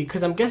UMD?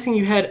 Because I'm guessing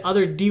you had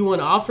other D1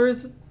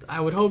 offers. I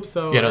would hope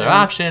so. You had other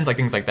options, like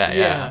things like that,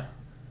 yeah.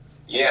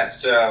 Yeah,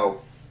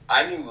 so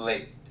I knew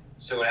late.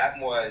 So what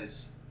happened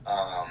was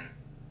I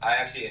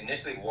actually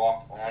initially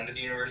walked on to the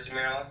University of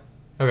Maryland.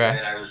 Okay. And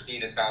then I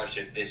received a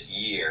scholarship this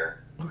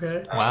year.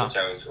 Okay. Wow. Which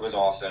it was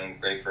awesome.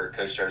 Great for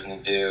Coach Turgeon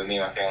to do. Me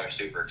and my family were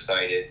super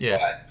excited. Yeah.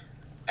 But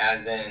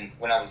as in,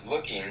 when I was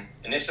looking,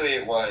 initially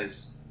I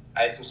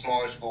had some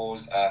smaller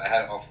schools. I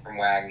had an offer from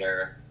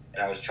Wagner,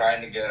 and I was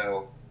trying to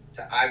go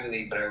to Ivy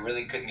League, but I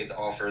really couldn't get the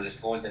offer. The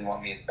schools didn't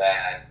want me as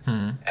bad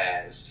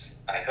as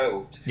I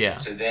hoped. Yeah.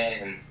 So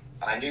then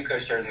I knew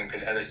Coach Turgeon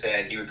because, as I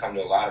said, he would come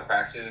to a lot of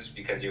practices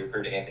because he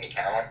recruited Anthony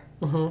Cowan.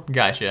 Mm-hmm.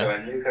 Gotcha. So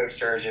I knew Coach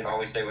Turgeon,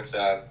 always say what's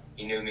up.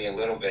 He knew me a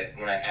little bit.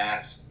 When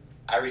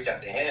I reached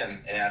out to him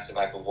and asked if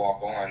I could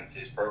walk on to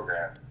his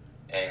program.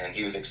 And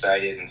he was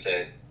excited and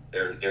said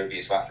there would be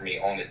a spot for me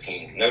on the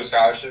team. No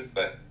scholarship,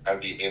 but I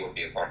would be able to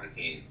be a part of the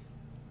team.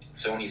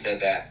 So when he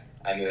said that,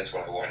 I knew that's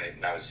what I wanted,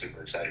 and I was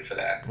super excited for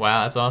that.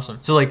 Wow, that's awesome.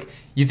 So, like,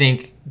 you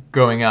think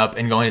growing up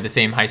and going to the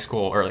same high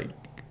school, or, like,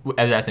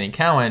 as Anthony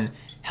Cowan,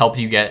 helped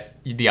you get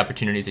the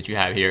opportunities that you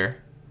have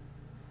here?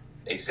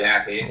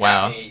 Exactly.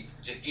 Wow. I mean,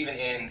 just even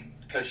in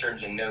Coach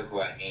Turgeon know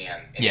who I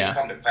am. And Yeah. you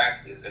come to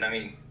practices. And, I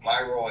mean,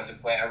 my role as a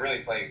player,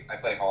 I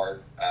play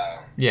hard.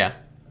 Yeah.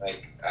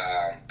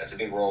 That's a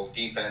big role of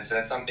defense. So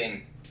that's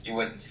something you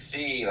wouldn't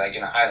see, like,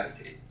 in a highlight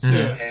tape. So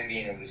Mhm. him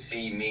being able to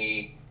see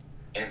me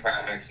in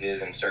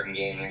practices and certain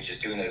games,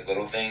 just doing those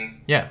little things,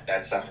 Yeah.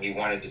 that's something he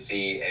wanted to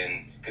see.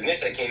 And because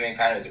initially I came in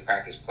kind of as a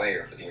practice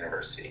player for the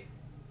university.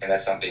 And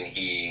that's something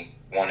he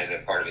wanted a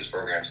part of his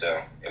program,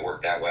 so it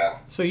worked out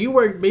well. So you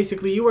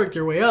worked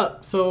your way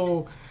up.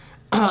 So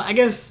I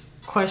guess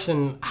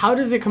question, how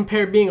does it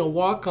compare being a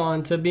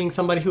walk-on to being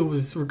somebody who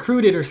was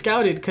recruited or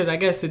scouted? Because I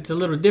guess it's a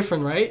little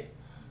different, right?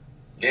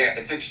 Yeah,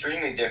 it's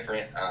extremely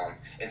different.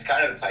 It's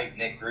kind of a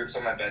tight-knit group.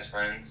 Some of my best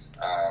friends,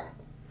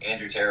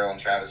 Andrew Terrell and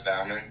Travis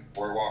Bauman,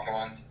 were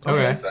walk-ons.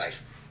 Okay. It's like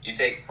you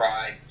take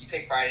pride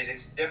in it.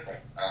 It's different.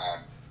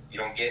 You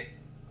don't get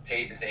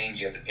paid the same.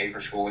 You have to pay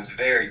for school. It's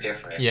very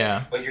different.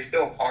 Yeah. But you're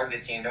still part of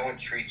the team. No one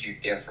treats you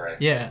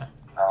different. Yeah.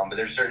 But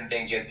there's certain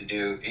things you have to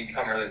do. You need to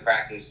come early to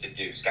practice to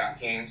do scout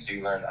teams, so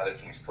you learn other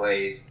teams'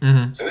 plays.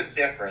 Mm-hmm. So it's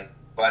different,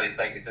 but it's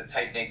a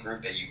tight-knit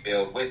group that you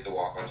build with the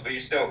walk-ons. But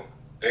you're still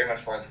very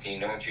much part of the team.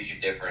 No one treats you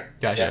different.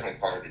 Gotcha. Definitely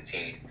part of the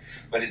team.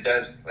 But it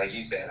does, like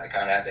you said, I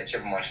kind of had that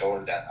chip on my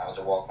shoulder that I was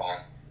a walk-on.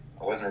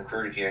 I wasn't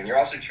recruited here. And you're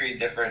also treated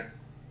different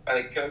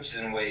by the coaches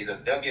in ways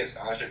of they'll give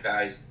scholarship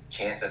guys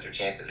chance after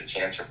chance after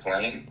chance for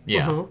playing.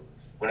 Yeah. Mm-hmm.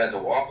 But as a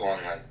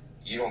walk-on, like,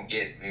 you don't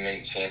get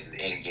many chances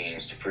in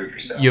games to prove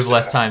yourself. You have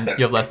less time.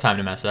 You have less time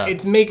to mess up.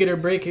 It's make it or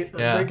break it.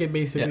 Yeah. Break it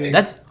basically. Yeah,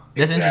 that's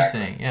Exactly.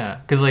 interesting. Yeah,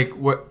 because like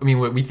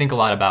we think a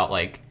lot about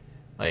like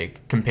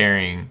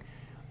comparing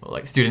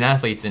like student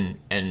athletes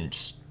and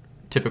just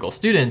typical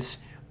students,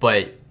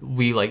 but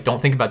we like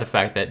don't think about the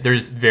fact that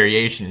there's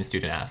variation in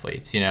student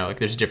athletes. You know, like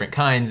there's different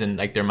kinds, and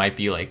like there might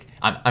be like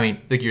I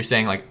mean, like you're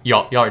saying, like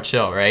y'all are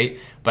chill, right?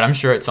 But I'm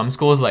sure at some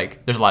schools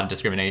like there's a lot of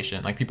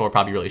discrimination. Like people are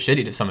probably really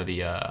shitty to some of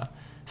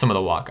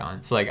the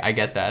walk-ons. So like I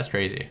get that. It's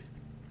crazy.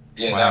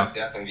 Yeah, Wow. that would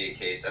definitely be a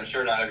case. I'm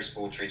sure not every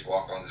school treats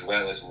walk-ons as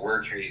well as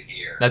we're treated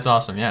here. That's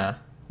awesome. Yeah.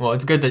 Well,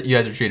 it's good that you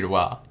guys are treated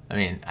well. I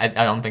mean, I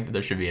don't think that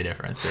there should be a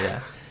difference, but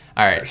yeah.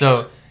 All right.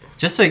 So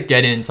just to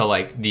get into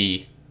like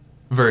the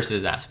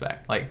versus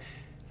aspect, like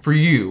for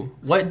you,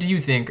 what do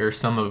you think are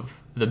some of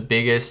the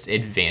biggest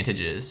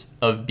advantages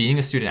of being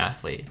a student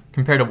athlete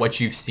compared to what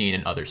you've seen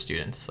in other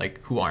students, like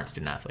who aren't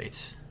student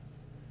athletes?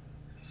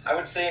 I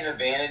would say an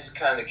advantage is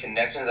kind of the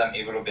connections I'm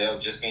able to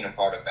build just being a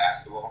part of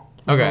basketball.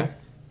 Okay.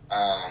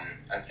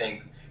 I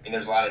think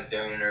there's a lot of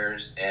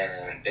donors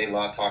and they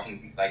love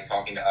talking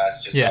to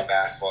us just Yeah. about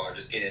basketball or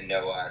just getting to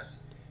know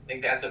us. I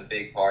think that's a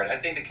big part. I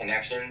think the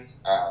connections,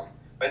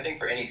 but I think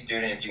for any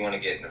student, if you want to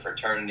get in a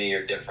fraternity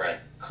or different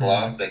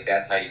clubs, like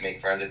that's how you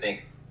make friends. I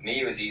think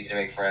it was easy to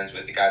make friends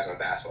with the guys on the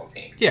basketball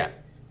team. Yeah.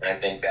 And I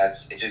think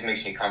it just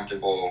makes me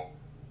comfortable,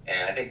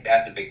 and I think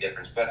that's a big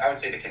difference. But I would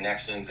say the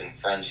connections and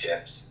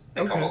friendships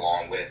that come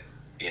along with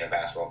being a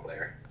basketball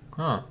player.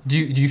 Huh. Do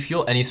you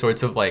feel any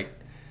sorts of like,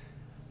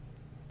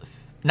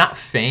 not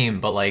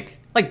fame, but like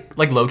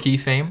low key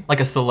fame, like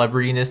a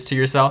celebrityness to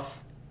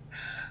yourself?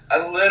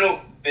 A little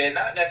bit,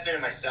 not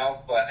necessarily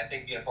myself, but I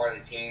think being a part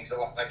of the team.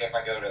 So, like, if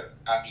I go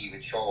out to eat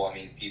with Joel, I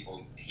mean,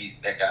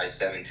 that guy's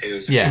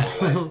 7'2", so yeah.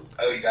 people are like,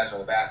 oh, you guys are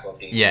on the basketball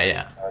team.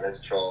 Yeah. Oh,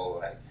 that's Joel.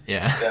 Like,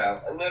 yeah.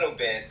 So, a little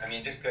bit. I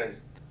mean, just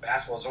because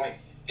basketball is only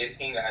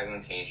 15 guys on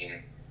the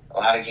team. A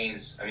lot of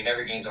games, I mean,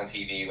 every game's on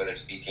TV, whether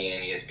it's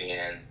BTN,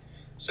 ESPN.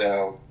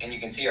 So, and you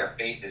can see our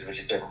faces, which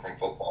is different from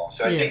football.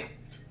 So, I think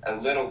a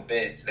little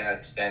bit to that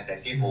extent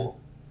that people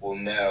will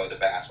know the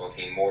basketball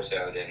team more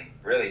so than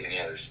really any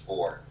other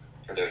sport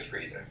for those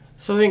reasons.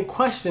 So then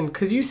question,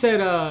 because you said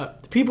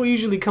people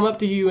usually come up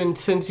to you, and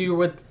since you're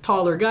with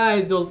taller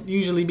guys, they'll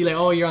usually be like,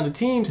 oh, you're on the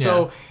team.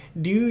 So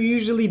do you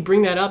usually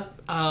bring that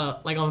up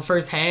like on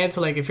first hand?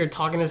 So like if you're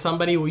talking to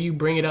somebody, will you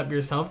bring it up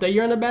yourself that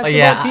you're on the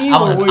basketball team?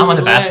 I'm on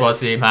the basketball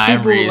team. Hi,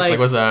 I'm Reese. Like,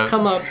 what's up?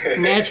 Come up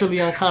naturally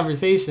on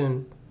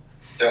conversation.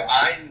 So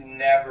I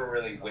never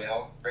really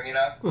will bring it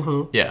up.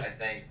 Yeah. I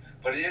think.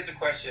 But it is a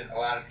question a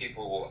lot of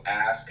people will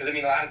ask. Because, I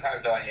mean, a lot of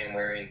times, though, I am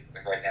wearing,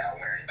 like right now, I'm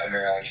wearing a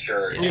Maryland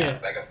shirt. Yeah.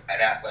 It's like an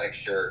athletic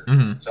shirt.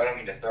 So I don't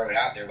mean to throw it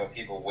out there, but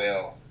people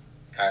will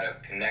kind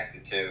of connect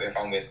it to if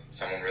I'm with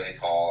someone really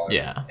tall.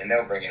 And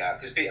they'll bring it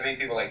up. Because, I mean,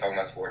 people like talking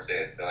about sports.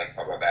 They like to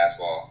talk about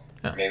basketball.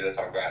 Yeah. Maybe they'll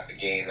talk about the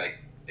game. Like,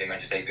 they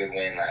might just say, good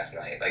win last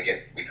night. Like,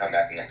 if we come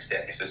back the next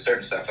day. So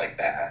certain stuff like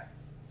that.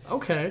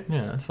 Okay.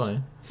 Yeah, that's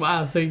funny.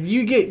 Wow. So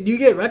you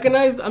get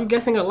recognized, I'm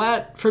guessing, a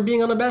lot for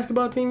being on a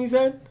basketball team, you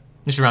said?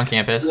 Just around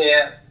campus?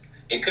 Yeah.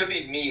 It could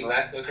be me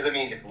less, because, I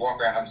mean, if you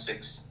walk around, I'm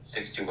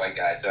 6'2" white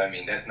guy, so, I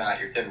mean, that's not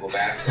your typical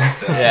basketball.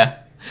 So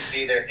it's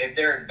either, if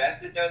they're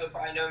invested, though, they'll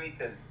probably know me,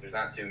 because there's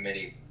not too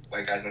many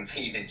white guys on the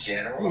team in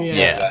general.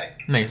 Yeah,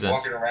 like, makes sense.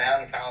 Walking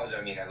around in college,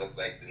 I mean, I look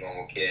like the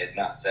normal kid,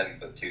 not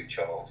 7'2"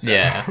 Joel. So.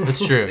 Yeah,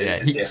 that's true.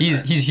 Yeah,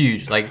 he's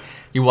huge. Like,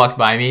 he walks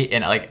by me,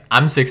 and, like,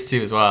 I'm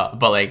 6'2" as well,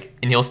 but, like,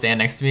 and he'll stand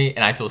next to me,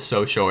 and I feel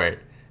so short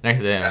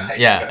next to him.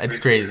 Yeah, it's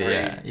crazy.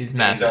 Yeah, he's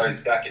massive. He's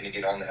always ducking to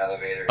get on the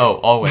elevator. Oh,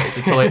 always.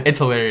 It's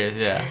hilarious.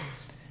 Yeah.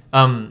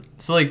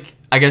 So like,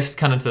 I guess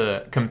kind of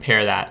to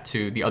compare that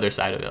to the other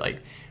side of it,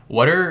 like,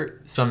 what are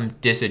some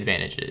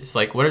disadvantages?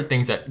 Like, what are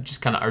things that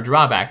just kind of are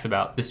drawbacks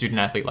about the student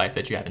athlete life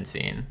that you haven't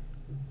seen?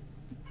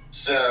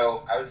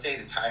 So I would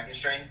say the time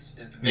constraints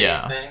is the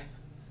biggest thing,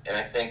 and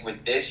I think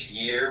with this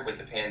year, with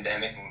the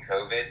pandemic and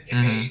COVID, it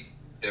made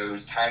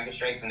those time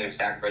constraints and those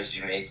sacrifices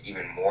you make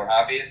even more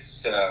obvious.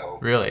 So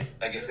really,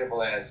 like as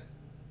simple as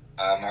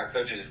our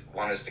coaches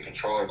want us to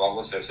control our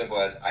bubble. So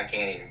simple as I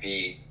can't even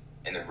be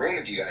in the room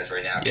with you guys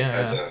right now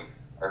because of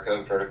our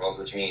COVID protocols,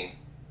 which means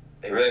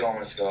they really don't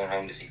want us to go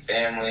home to see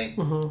family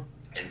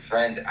and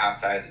friends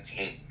outside of the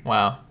team.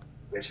 Wow.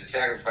 Which is a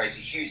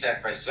huge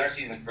sacrifice, because our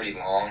season's pretty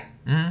long,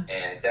 and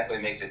it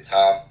definitely makes it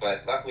tough.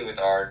 But luckily with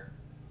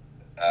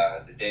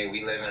the day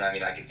we live in, I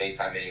mean, I can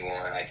FaceTime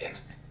anyone, I can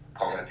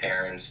call my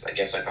parents. I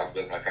guess I talked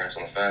with my parents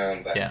on the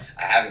phone, but I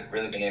haven't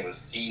really been able to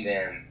see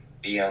them,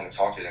 be home and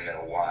talk to them in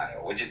a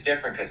while, which is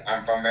different because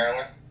I'm from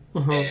Maryland,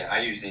 and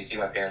I usually see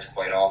my parents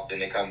quite often.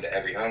 They come to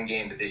every home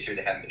game, but this year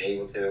they haven't been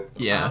able to.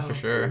 Yeah, for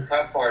sure. The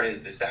tough part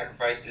is the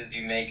sacrifices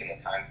you make and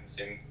the time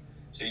consuming.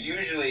 So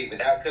usually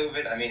without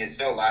COVID, I mean, it's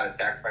still a lot of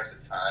sacrifice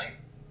with time,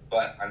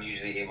 but I'm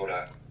usually able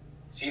to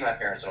see my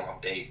parents on an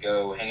off day,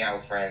 go hang out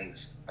with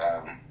friends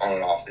on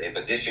an off day.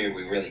 But this year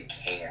we really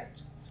can't.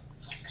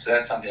 So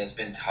that's something that's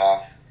been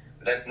tough.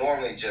 But that's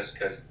normally just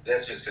because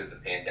of the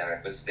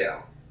pandemic. But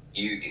still,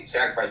 you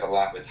sacrifice a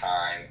lot with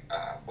time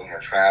when we're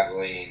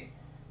traveling.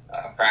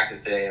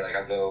 Practice today, like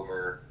I'll go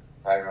over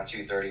probably around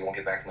 2:30. Won't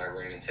get back to my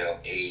room until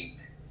 8.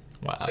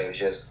 Wow. So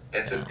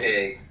that's a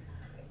big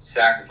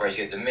sacrifice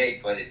you have to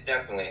make, but I would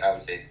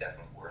say it's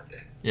definitely worth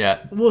it. Yeah.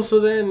 Well, so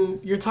then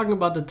you're talking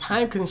about the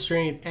time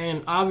constraint,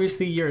 and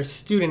obviously you're a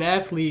student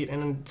athlete,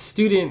 and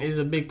student is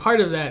a big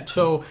part of that.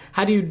 So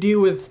how do you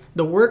deal with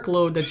the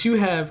workload that you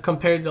have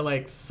compared to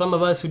like some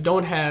of us who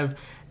don't have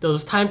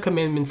those time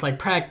commitments like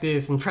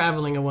practice and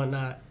traveling and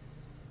whatnot?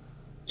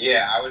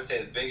 Yeah, I would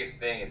say the biggest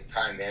thing is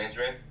time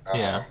management.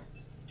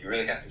 You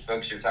really have to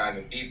focus your time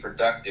and be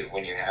productive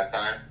when you have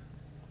time.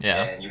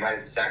 Yeah. And you might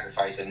have to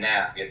sacrifice a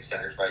nap. You have to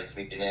sacrifice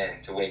sleeping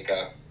in to wake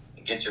up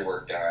and get your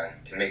work done,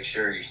 to make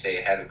sure you stay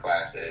ahead of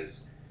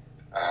classes.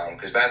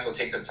 Because basketball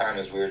takes up time,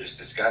 as we were just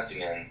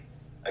discussing. And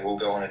like we'll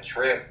go on a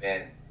trip,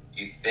 and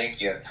you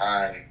think you have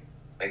time.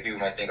 Like people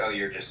might think, oh,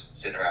 you're just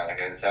sitting around like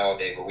a hotel all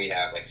day, but we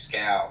have like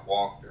scout,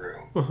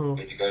 walkthrough.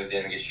 We have to go to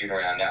them and get shooting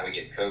around. Now we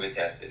get COVID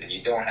tested, and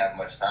you don't have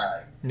much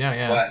time.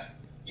 Yeah. But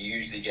you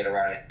usually get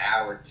around an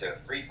hour to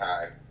free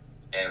time,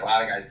 and a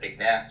lot of guys take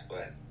naps,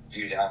 but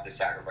usually have to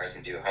sacrifice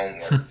and do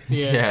homework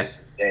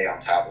just to stay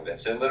on top of it.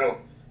 So little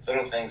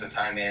things of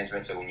time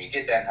management. So when you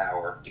get that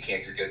hour, you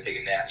can't just go take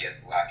a nap. You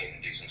have to lock in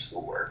and do some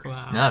schoolwork.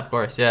 Wow. No, of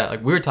course, yeah.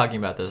 Like we were talking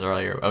about this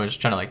earlier. I was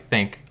just trying to like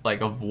think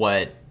like of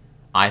what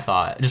I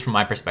thought, just from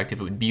my perspective,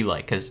 it would be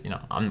like, because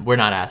we're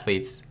not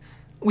athletes.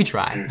 We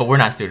try, but we're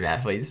not student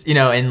athletes.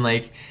 And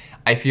like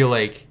I feel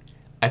like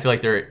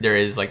there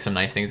is like some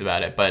nice things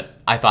about it, but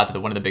I thought that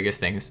one of the biggest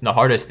things, the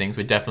hardest things,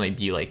 would definitely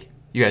be like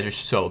you guys are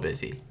so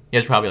busy. You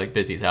guys are probably like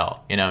busy as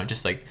hell,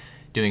 just like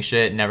doing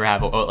shit, never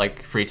have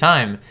like free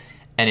time,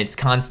 and it's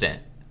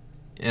constant.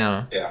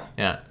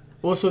 Yeah.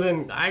 Well, so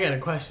then I got a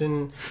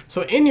question.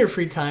 So in your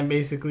free time,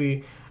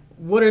 basically,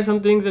 what are some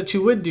things that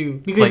you would do?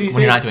 Because like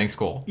when you're not doing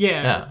school.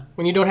 Yeah.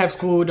 When you don't have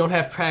school, don't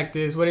have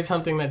practice, what is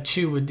something that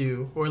you would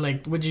do? Or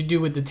like, would you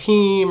do with the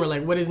team? Or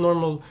like, what is the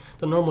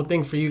normal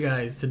thing for you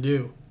guys to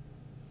do?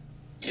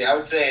 Yeah, I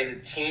would say as a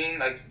team,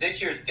 like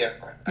this year's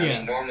different. I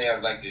mean, normally I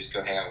would like to just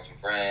go hang out with some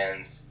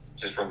friends,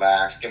 just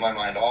relax, get my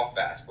mind off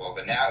basketball.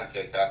 But now it's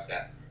so tough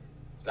that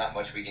there's not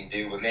much we can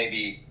do. But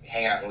maybe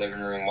hang out in the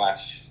living room,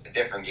 watch a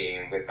different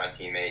game with my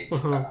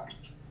teammates.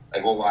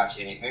 Like we'll watch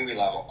I mean, we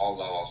love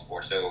all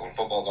sports. So when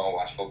football's on, we'll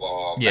watch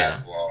football,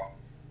 basketball,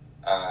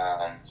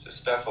 so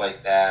stuff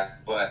like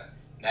that. But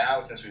now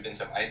since we've been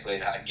so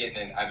isolated,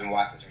 I've been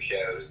watching some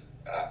shows.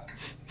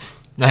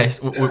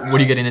 Nice. What are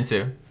you getting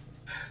into?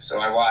 So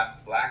I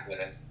watched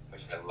Blacklist,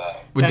 which I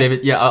love. With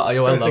David, I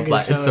love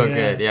Black. It's so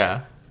good,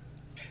 yeah.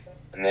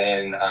 And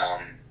then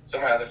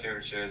some of my other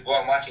favorite shows. Well,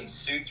 I'm watching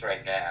Suits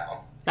right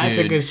now. That's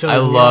a good show. I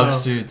love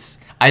Suits.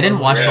 I didn't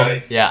watch I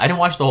didn't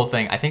watch the whole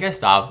thing. I think I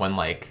stopped when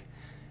like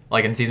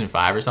in season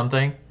 5 or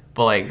something.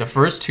 But like the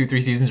first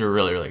 2-3 seasons were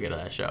really, really good at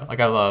that show. Like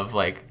I love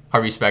like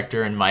Harvey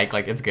Specter and Mike.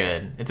 Like it's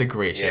good. It's a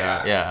great show.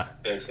 Yeah.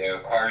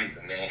 Harvey's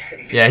the man.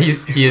 Yeah,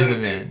 he is the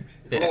man.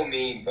 He's a little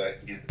mean, but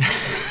he's.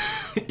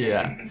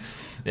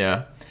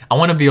 Yeah. I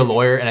want to be a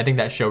lawyer, and I think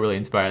that show really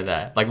inspired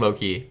that. Like low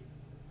key.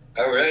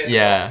 Oh really?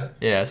 Yeah. Awesome.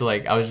 Yeah. So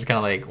like I was just kind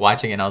of like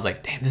watching it, and I was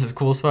like, damn, this is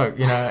cool as fuck,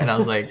 you know. And I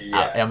was like,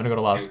 I'm gonna go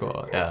to law school.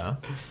 Cool. Yeah.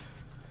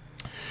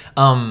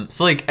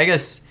 So like I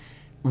guess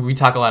we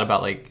talk a lot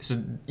about like,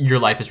 so your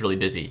life is really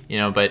busy, you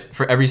know, but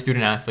for every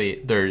student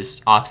athlete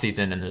there's off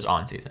season and there's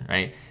on season,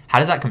 right? How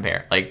does that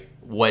compare? Like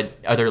what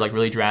are there like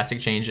really drastic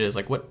changes?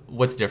 Like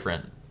what's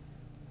different?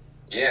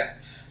 Yeah,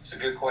 it's a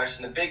good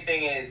question. The big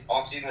thing is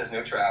off season there's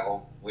no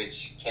travel,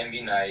 which can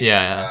be nice.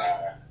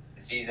 The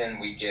season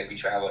we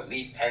travel at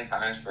least 10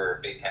 times for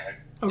Big Ten.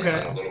 Okay.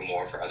 And a little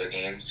more for other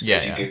games. You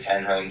do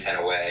 10 home, 10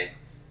 away.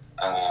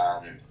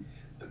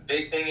 The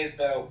big thing is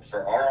though,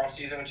 for our off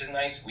season, which is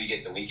nice, we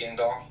get the weekends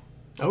off.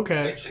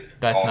 Okay.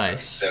 That's awesome.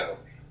 Nice. So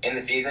in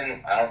the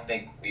season, I don't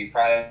think we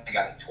probably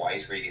got it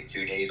twice where you get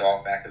 2 days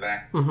off back to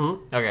back.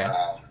 Okay.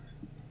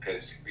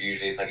 Because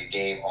usually it's like a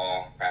game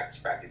off,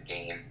 practice,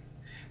 game.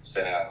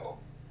 So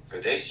for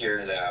this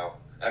year though,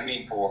 I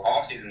mean for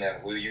off season though,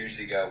 we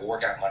usually we'll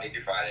work out Monday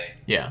through Friday.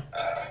 Yeah.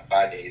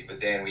 5 days, but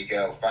then we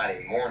go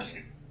Friday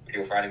morning. We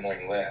do a Friday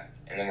morning lift,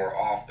 and then we're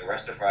off the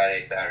rest of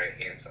Friday,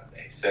 Saturday, and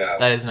Sunday. So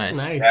that is nice.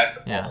 That's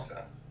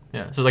awesome.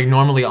 Yeah. So like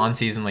normally on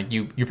season, like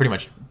you're pretty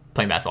much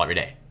playing basketball every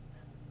day.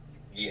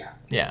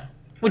 Yeah.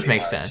 Which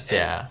makes sense.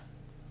 Yeah.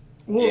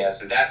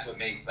 So that's what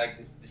makes like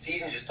the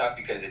season's just tough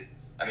because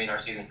our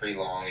season's pretty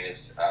long and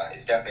it's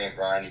definitely a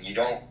grind, and you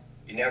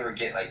never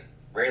get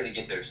rarely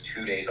get those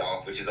 2 days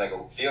off, which is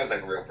feels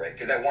like a real break,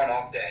 because that one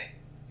off day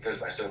goes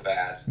by so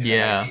fast.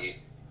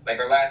 Like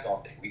our last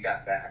off day, we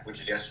got back, which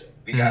is yesterday.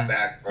 We got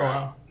back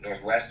from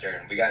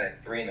Northwestern. We got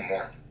at 3 in the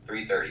morning,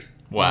 3:30.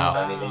 Wow.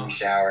 So then you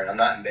shower, and I'm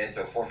not in bed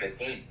until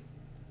 4:15, and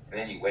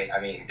then you wait.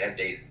 That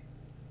day's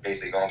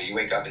basically gone. But you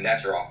wake up, and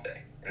that's your off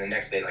day. And the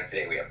next day, like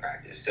today, we have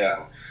practice.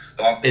 So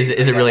the off day is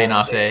it really an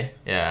off day?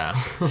 Yeah.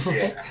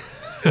 Yeah.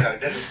 So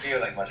it doesn't feel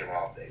like much of an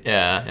off day.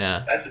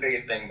 Yeah. That's the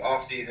biggest thing.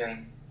 Off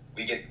season,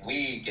 we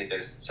get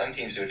those. Some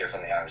teams do it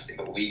differently, obviously,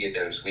 but we get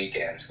those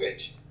weekends,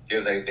 which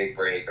feels like a big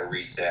break, a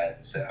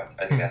reset. So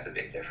I think that's a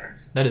big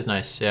difference. That is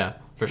nice. Yeah,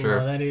 for sure.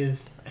 Well, that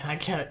is. I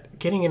can't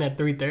getting in at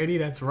 3:30.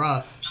 That's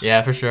rough.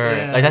 Yeah, for sure.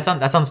 Yeah. Like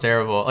that sounds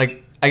terrible.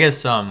 Like I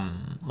guess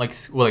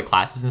like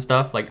classes and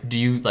stuff. Like do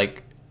you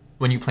like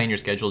when you plan your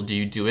schedule? Do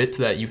you do it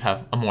so that you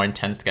have a more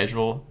intense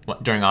schedule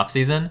during off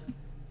season?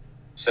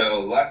 So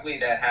luckily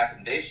that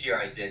happened this year.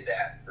 I did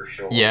that for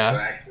sure. Yeah. So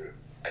actually,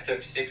 I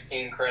took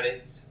 16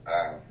 credits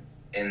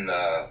in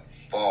the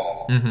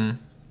fall. Mm-hmm.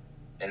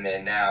 And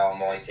then now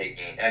I'm only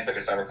taking, and I took a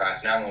summer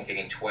class, now I'm only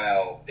taking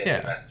 12 this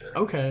semester.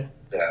 Okay.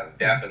 So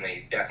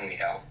definitely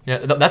helped. Yeah,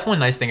 that's one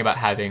nice thing about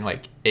having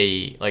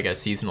a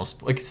seasonal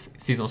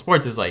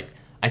sports is like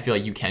I feel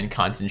like you can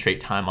concentrate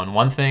time on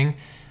one thing,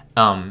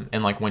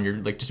 and like when you're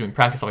like just doing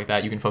practice stuff like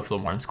that, you can focus a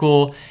little more on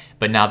school.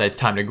 But now that it's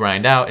time to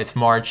grind out, it's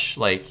March,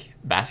 like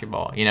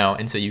basketball, you know,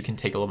 and so you can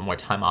take a little bit more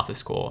time off of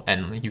school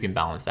and you can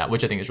balance that,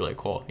 which I think is really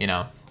cool, you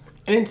know.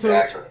 And so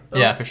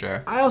yeah, for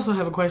sure. I also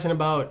have a question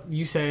about,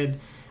 you said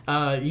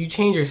you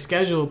change your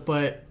schedule,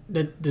 but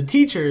the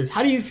teachers,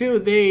 how do you feel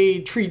they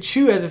treat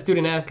you as a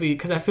student athlete?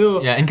 Because I feel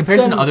in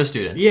comparison to other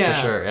students, for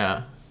sure,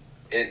 yeah.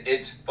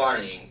 It's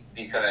funny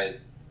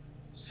because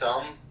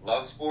some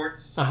love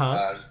sports,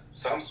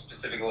 some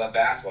specifically love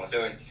basketball.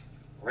 So it's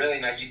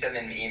really like you send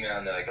them an email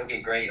and they're like,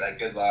 okay, great, like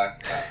good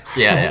luck.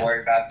 Don't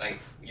worry about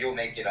you'll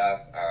make it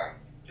up.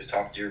 Just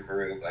talk to your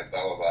group, like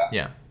blah blah blah.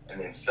 Yeah. And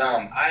then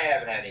some, I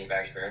haven't had any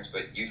bad experience,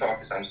 but you talk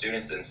to some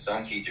students and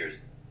some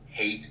teachers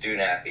hate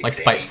student athletes. Like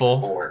spiteful?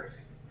 Hate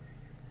sports.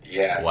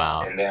 Yes.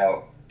 Wow. And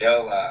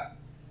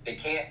they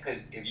can't,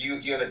 because if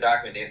you have a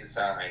document they have to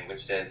sign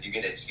which says you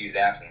get excused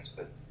absence,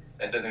 but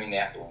that doesn't mean they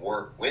have to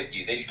work with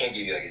you. They just can't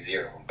give you like a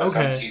 0. But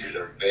some teachers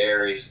are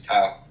very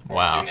tough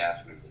on student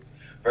athletes.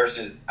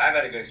 Versus, I've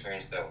had a good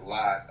experience though. A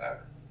lot,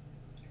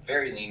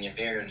 very lenient,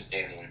 very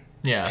understanding.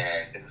 Yeah.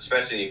 And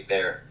especially if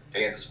they're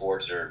fans of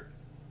sports or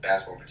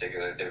basketball in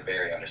particular, they're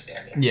very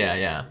understanding. Yeah,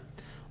 yeah.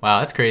 Wow,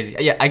 that's crazy.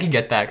 Yeah, I can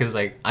get that because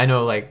like I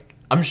know like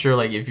I'm sure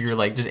like if you're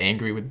like just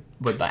angry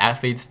with the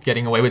athletes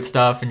getting away with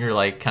stuff and you're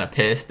like kind of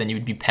pissed, then you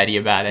would be petty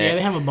about it. Yeah,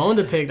 they have a bone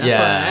to pick. That's why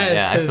I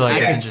asked because I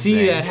can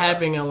see that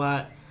happening a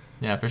lot.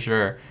 Yeah, for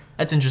sure.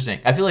 That's interesting.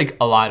 I feel like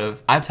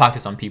I've talked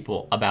to some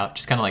people about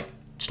just kind of like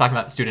just talking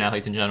about student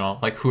athletes in general,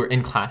 like who are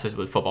in classes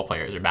with football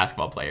players or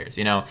basketball players,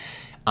 you know,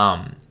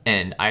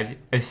 and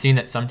I've seen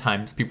that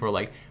sometimes people are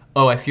like,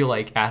 oh, I feel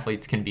like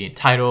athletes can be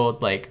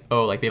entitled, like,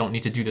 oh, like they don't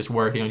need to do this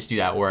work, they don't need to do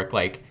that work.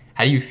 Like,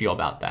 how do you feel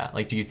about that?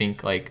 Like, do you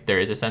think like there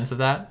is a sense of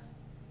that?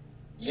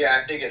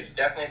 Yeah, I think it's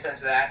definitely a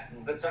sense of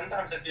that. But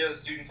sometimes I feel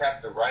students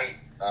have the right,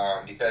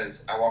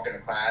 because I walk into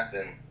class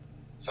and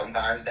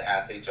sometimes the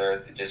athletes are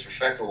the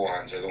disrespectful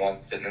ones, or the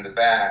ones sitting in the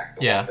back,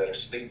 the ones that are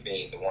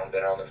sleeping, the ones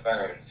that are on the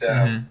phone.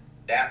 So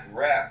that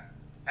rep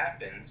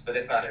happens, but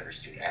it's not every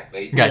student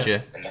athlete.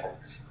 Gotcha.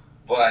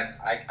 But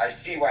I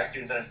see why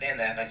students understand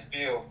that, and I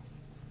feel,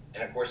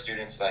 and of course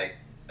students like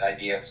the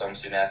idea of some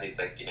student athletes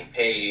like getting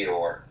paid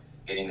or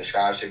getting the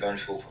scholarship, going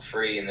to school for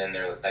free, and then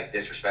they're like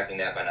disrespecting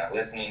that by not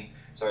listening.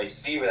 So I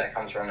see where that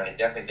comes from, and I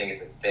definitely think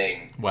it's a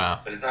thing. Wow.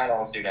 But it's not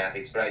all student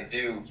athletes, but I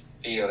do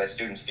feel that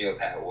students feel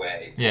that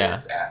way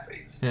towards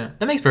athletes. Yeah,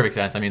 that makes perfect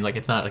sense. I mean, like,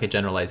 it's not like a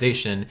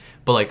generalization,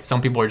 but like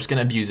some people are just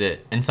gonna abuse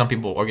it, and some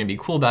people are gonna be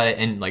cool about it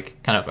and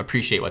like kind of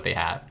appreciate what they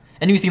have.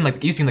 And you seem the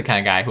kind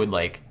of guy who would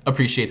like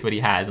appreciates what he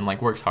has and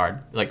like works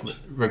hard, like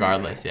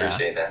regardless. Yeah.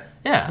 Appreciate that.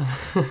 Yeah.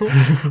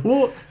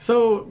 Well,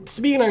 so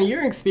speaking on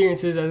your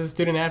experiences as a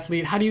student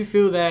athlete, how do you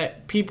feel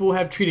that people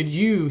have treated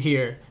you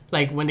here?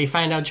 Like when they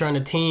find out you're on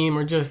a team,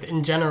 or just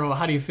in general,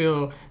 how do you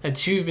feel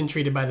that you've been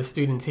treated by the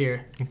students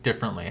here?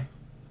 Differently,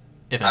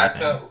 if I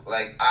anything. felt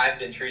like I've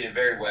been treated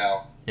very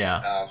well.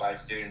 Yeah. By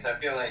students. I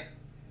feel like,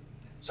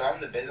 so I'm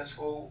in the business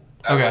school.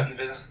 Okay. I was in the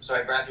business, so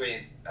I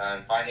graduated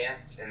in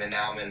finance, and then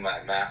now I'm in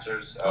my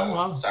master's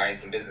of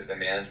science and business and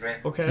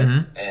management. Okay.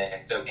 Mm-hmm.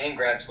 And so in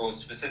grad school,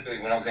 specifically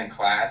when I was in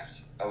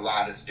class, a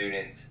lot of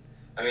students,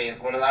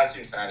 when a lot of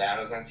students found out I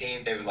was on a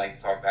team, they would like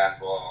to talk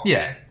basketball.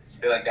 Yeah.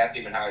 I feel like that's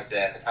even how I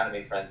said, I kind of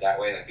made friends that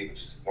way. Like people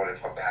just wanted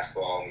to talk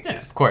basketball, and we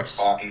just of course.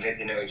 talk and get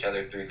to know each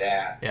other through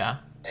that. Yeah.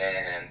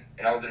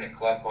 And I was in a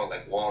club called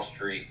like Wall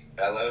Street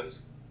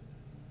Fellows,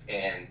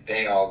 and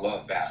they all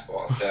love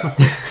basketball. So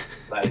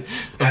like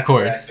that's of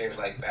course. Things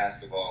like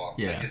basketball.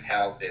 Yeah. It just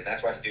helped it.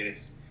 That's why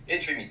students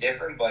did treat me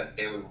different, but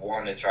they would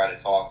want to try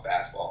to talk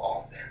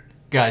basketball often.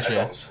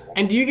 Gotcha. Cool.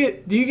 And do you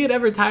get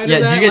ever tired of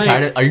that? Yeah, do you get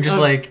tired of, are you just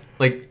like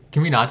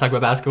can we not talk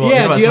about basketball?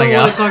 Yeah, do you ever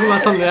want to talk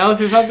about something else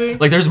or something?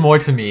 Like there's more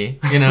to me,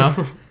 you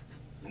know?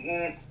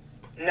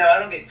 No, I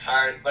don't get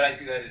tired, but I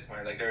do that as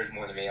smart. Like there is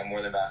more than me. I'm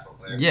more than a basketball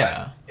player.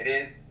 Yeah. But it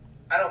is.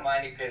 I don't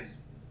mind it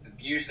because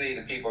usually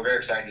the people are very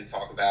excited to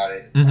talk about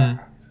it.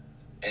 Mm-hmm.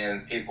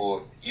 And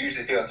people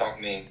that talk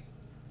to me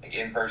like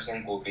in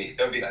person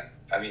they'll be like,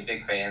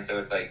 big fans. So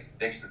it's like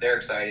they're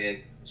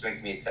excited, which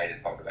makes me excited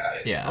to talk about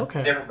it. Yeah.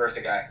 Okay. Different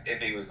person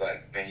if he was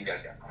like, man, you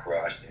guys got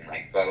crushed and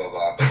like blah blah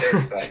blah. But they're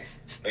just like,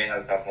 man, that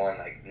was a tough one.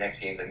 Like next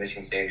game's like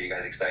Michigan State. Are you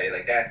guys excited?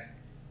 Like that's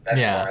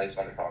yeah. fun. It's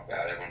fun to talk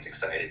about. Everyone's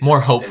excited. More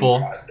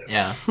hopeful.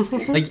 Yeah.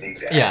 Like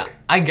exactly. yeah,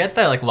 I get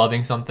that. Like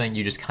loving something,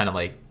 you just kind of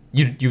like.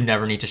 You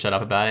never need to shut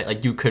up about it.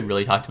 Like you could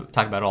really talk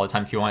about it all the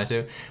time if you wanted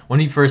to. When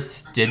we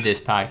first did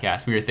this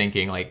podcast, we were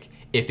thinking like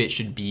if it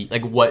should be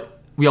like what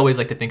we always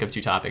like to think of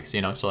two topics,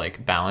 you know, to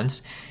like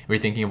balance. We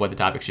were thinking of what the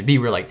topic should be.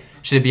 We're like,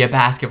 should it be a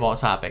basketball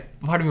topic?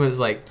 Part of me was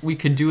like, we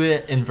could do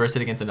it and verse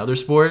it against another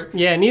sport.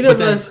 Yeah, neither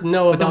of us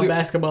know about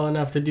basketball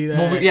enough to do that.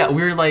 Well,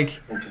 we were like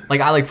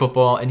I like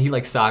football and he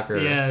likes soccer.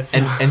 Yes.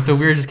 And so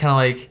we were just kind of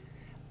like,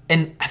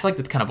 and I feel like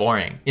that's kind of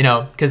boring, you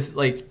know, because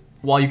like.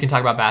 While you can talk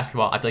about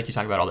basketball, I feel like you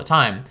talk about it all the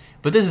time.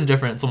 But this is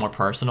different. It's a little more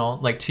personal,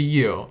 like to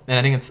you, and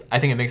I think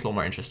it makes it a little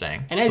more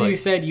interesting. And as you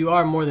said, you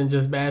are more than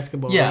just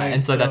basketball. Yeah, right?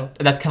 and so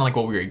that's kind of like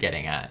what we were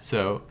getting at.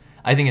 So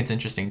I think it's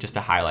interesting just to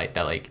highlight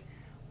that like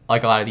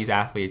a lot of these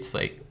athletes,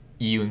 like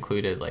you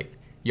included, like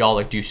y'all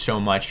like do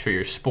so much for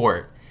your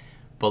sport,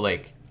 but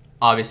like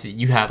obviously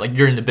you have like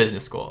you're in the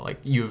business school, like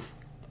you have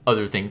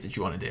other things that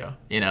you want to do,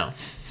 you know.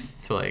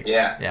 So like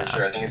yeah, for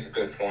sure. I think it's a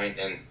good point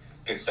and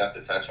good stuff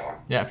to touch on.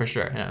 Yeah, for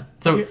sure. Yeah.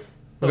 So.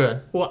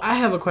 Good. Well, I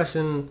have a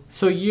question.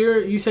 So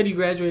you said you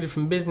graduated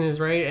from business,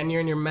 right? And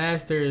you're in your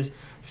master's.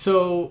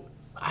 So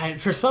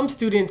for some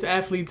students,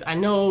 athletes, I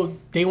know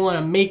they want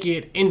to make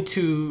it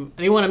into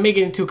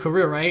a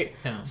career, right?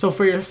 Yeah. So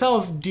for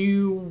yourself, do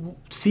you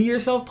see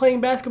yourself playing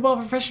basketball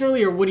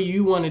professionally, or what do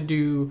you want to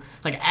do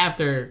like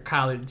after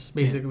college,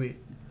 basically?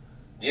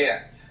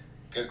 Yeah.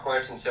 Good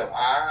question. So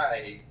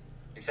I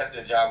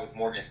accepted a job with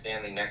Morgan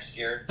Stanley next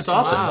year. That's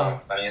awesome.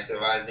 Wow. Financial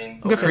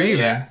advising. Good for you,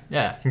 man.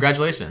 Yeah,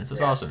 congratulations. That's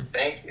awesome.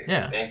 Thank you.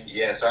 Yeah. Thank you.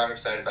 Yeah, so I'm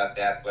excited about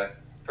that. But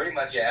pretty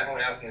much, everyone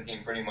else in the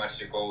team, pretty much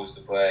their goal is to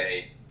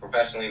play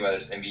professionally, whether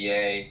it's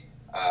NBA,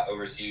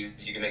 overseas.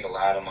 You can make a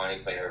lot of money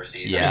playing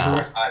overseas. Yeah. Of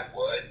course, I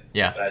would.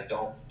 Yeah. But I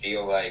don't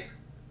feel like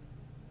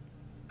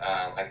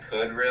I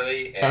could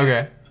really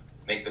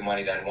make the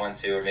money that I want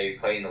to, or maybe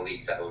play in the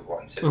leagues I would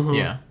want to. Mm-hmm.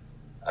 Yeah.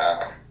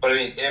 But I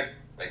mean, if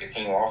like a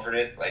team offered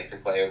it, like to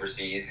play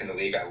overseas in the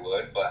league, I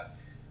would. But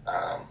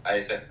I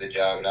accepted the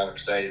job, and I'm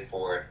excited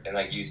for it. And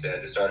like you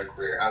said, to start a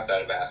career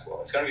outside of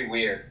basketball, it's gonna be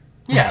weird.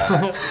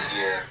 Yeah.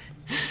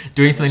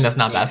 Doing something that's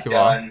not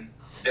basketball.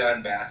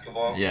 Done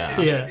basketball. Yeah.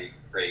 It's be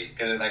crazy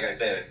because, like I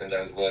said, since I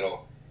was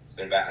little, it's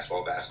been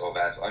basketball.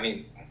 I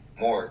mean,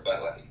 more,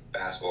 but like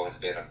basketball has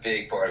been a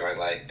big part of my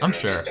life. I'm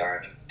sure.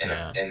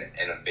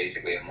 In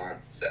basically a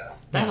month. So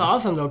that's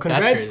awesome, though.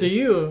 Congrats to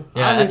you.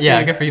 Yeah. Obviously.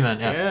 Yeah. Good for you, man.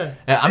 Yeah.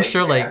 I'm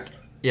sure, like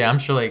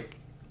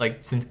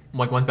since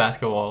like once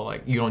basketball,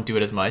 like you don't do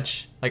it as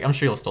much, like I'm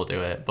sure you'll still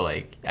do it, but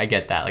like I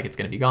get that, like it's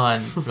gonna be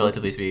gone,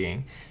 relatively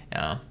speaking.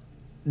 Yeah.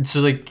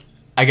 So like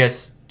I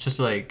guess just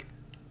to like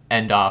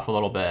end off a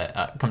little bit,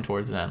 come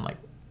towards the end, like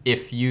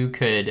if you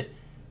could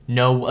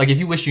know, like if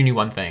you wish you knew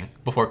one thing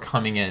before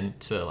coming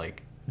into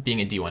like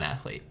being a D1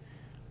 athlete,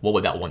 what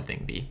would that one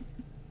thing be?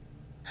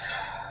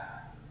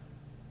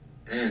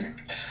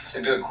 It's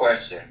a good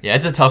question. Yeah,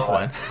 it's a tough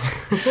one.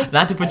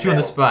 Not to put you on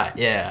the spot.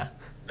 Yeah.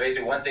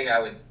 Basically, one thing I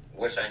would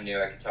wish I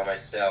knew, I could tell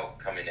myself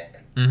coming in.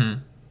 Mm-hmm.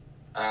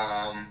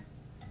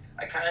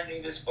 I kind of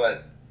knew this,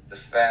 but the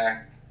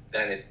fact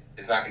that it's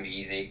not going to be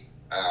easy.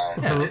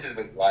 This is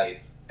with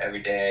life.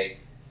 Every day,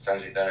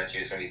 something's been done at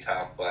you, it's going to be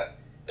tough. But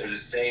there's a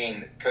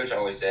saying, Coach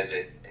always says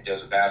it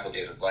deals with basketball,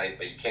 deals with life,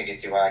 but you can't get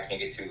too high,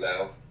 can't get too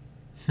low.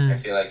 I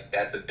feel like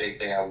that's a big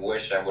thing I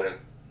wish I would have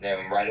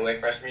known right away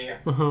freshman year.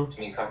 It's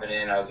me coming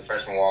in, I was a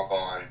freshman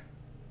walk-on,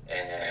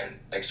 and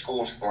like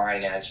school's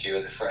flying at you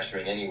as a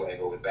freshman anyway,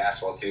 but with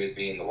basketball too, as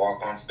being the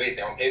walk-on. So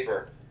basically on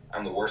paper,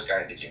 I'm the worst guy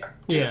at the gym.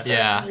 You're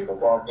the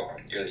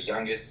walk-on. You're the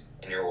youngest,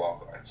 and you're a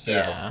walk-on.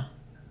 So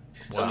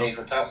some days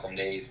were tough. Some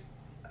days,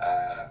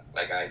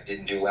 like I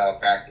didn't do well at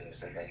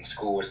practice, and then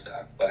school was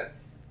tough. But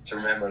I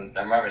remember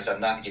myself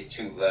not to get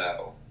too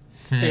low.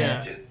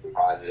 Just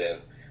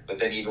positive. But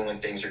then even when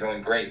things are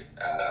going great,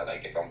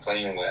 like if I'm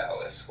playing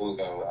well, if school's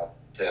going well,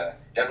 to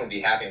definitely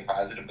be happy and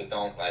positive, but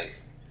don't like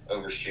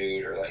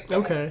overshoot or like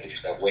get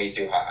yourself way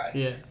too high.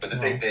 Yeah. But the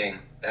big thing,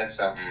 that's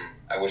something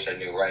I wish I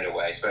knew right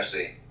away,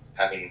 especially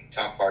having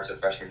tough parts of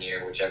freshman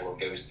year, which everyone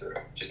goes through,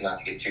 just not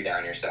to get too down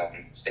on yourself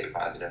and stay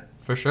positive.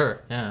 For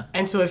sure, yeah.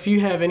 And so if you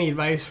have any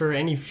advice for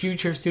any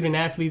future student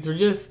athletes or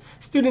just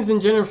students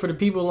in general, for the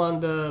people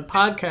on the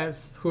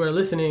podcast who are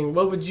listening,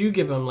 what would you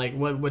give them? Like,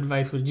 what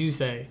advice would you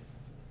say?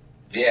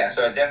 Yeah,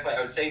 so I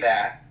would say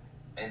that,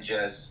 and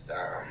just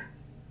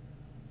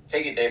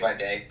take it day by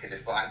day, because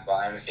it flies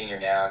by. I'm a senior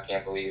now, I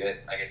can't believe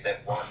it. Like I said,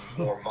 one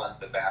more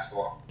month of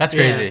basketball. That's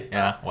crazy,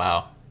 yeah,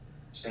 wow.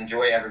 Just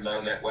enjoy every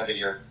moment, whether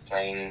you're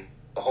playing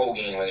the whole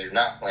game, whether you're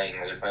not playing,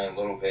 whether you're playing a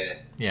little bit.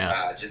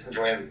 Yeah. Just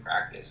enjoy every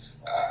practice.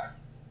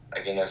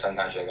 Like, you know,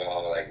 sometimes you'll go,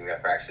 oh, like, we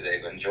got practice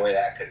today, but enjoy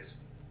that, because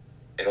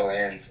it'll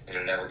end and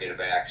you'll never get it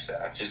back.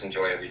 So just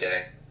enjoy every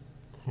day.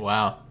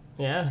 Wow.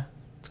 Yeah.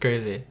 It's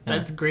crazy. Yeah.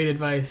 That's great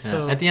advice. Yeah.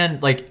 So at the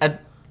end, like,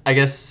 I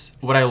guess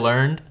what I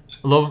learned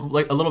a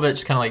little bit,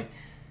 just kind of like,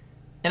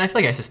 and I feel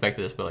like I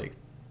suspected this, but like,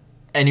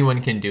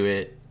 anyone can do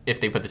it if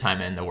they put the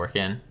time in, the work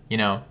in, you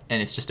know,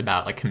 and it's just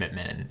about like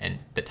commitment and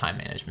the time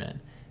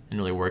management and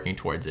really working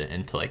towards it,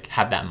 and to like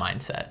have that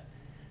mindset,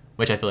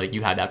 which I feel like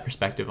you had that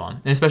perspective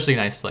on. And especially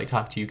nice to like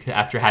talk to you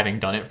after having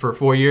done it for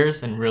 4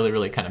 years and really,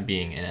 really kind of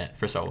being in it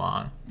for so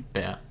long.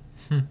 But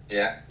yeah.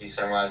 Yeah, you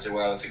summarized it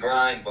well. It's a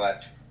grind,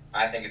 but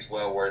I think it's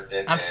well worth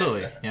it.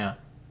 Absolutely, yeah.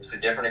 It's a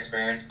different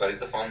experience, but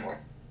it's a fun one.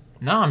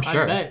 No, I'm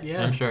sure. I bet,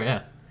 yeah. I'm sure,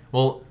 yeah.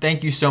 Well,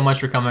 thank you so much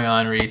for coming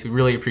on, Reese. We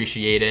really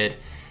appreciate it.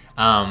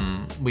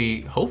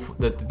 We hope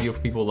that the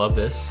beautiful people love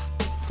this.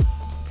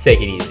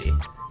 Take it easy.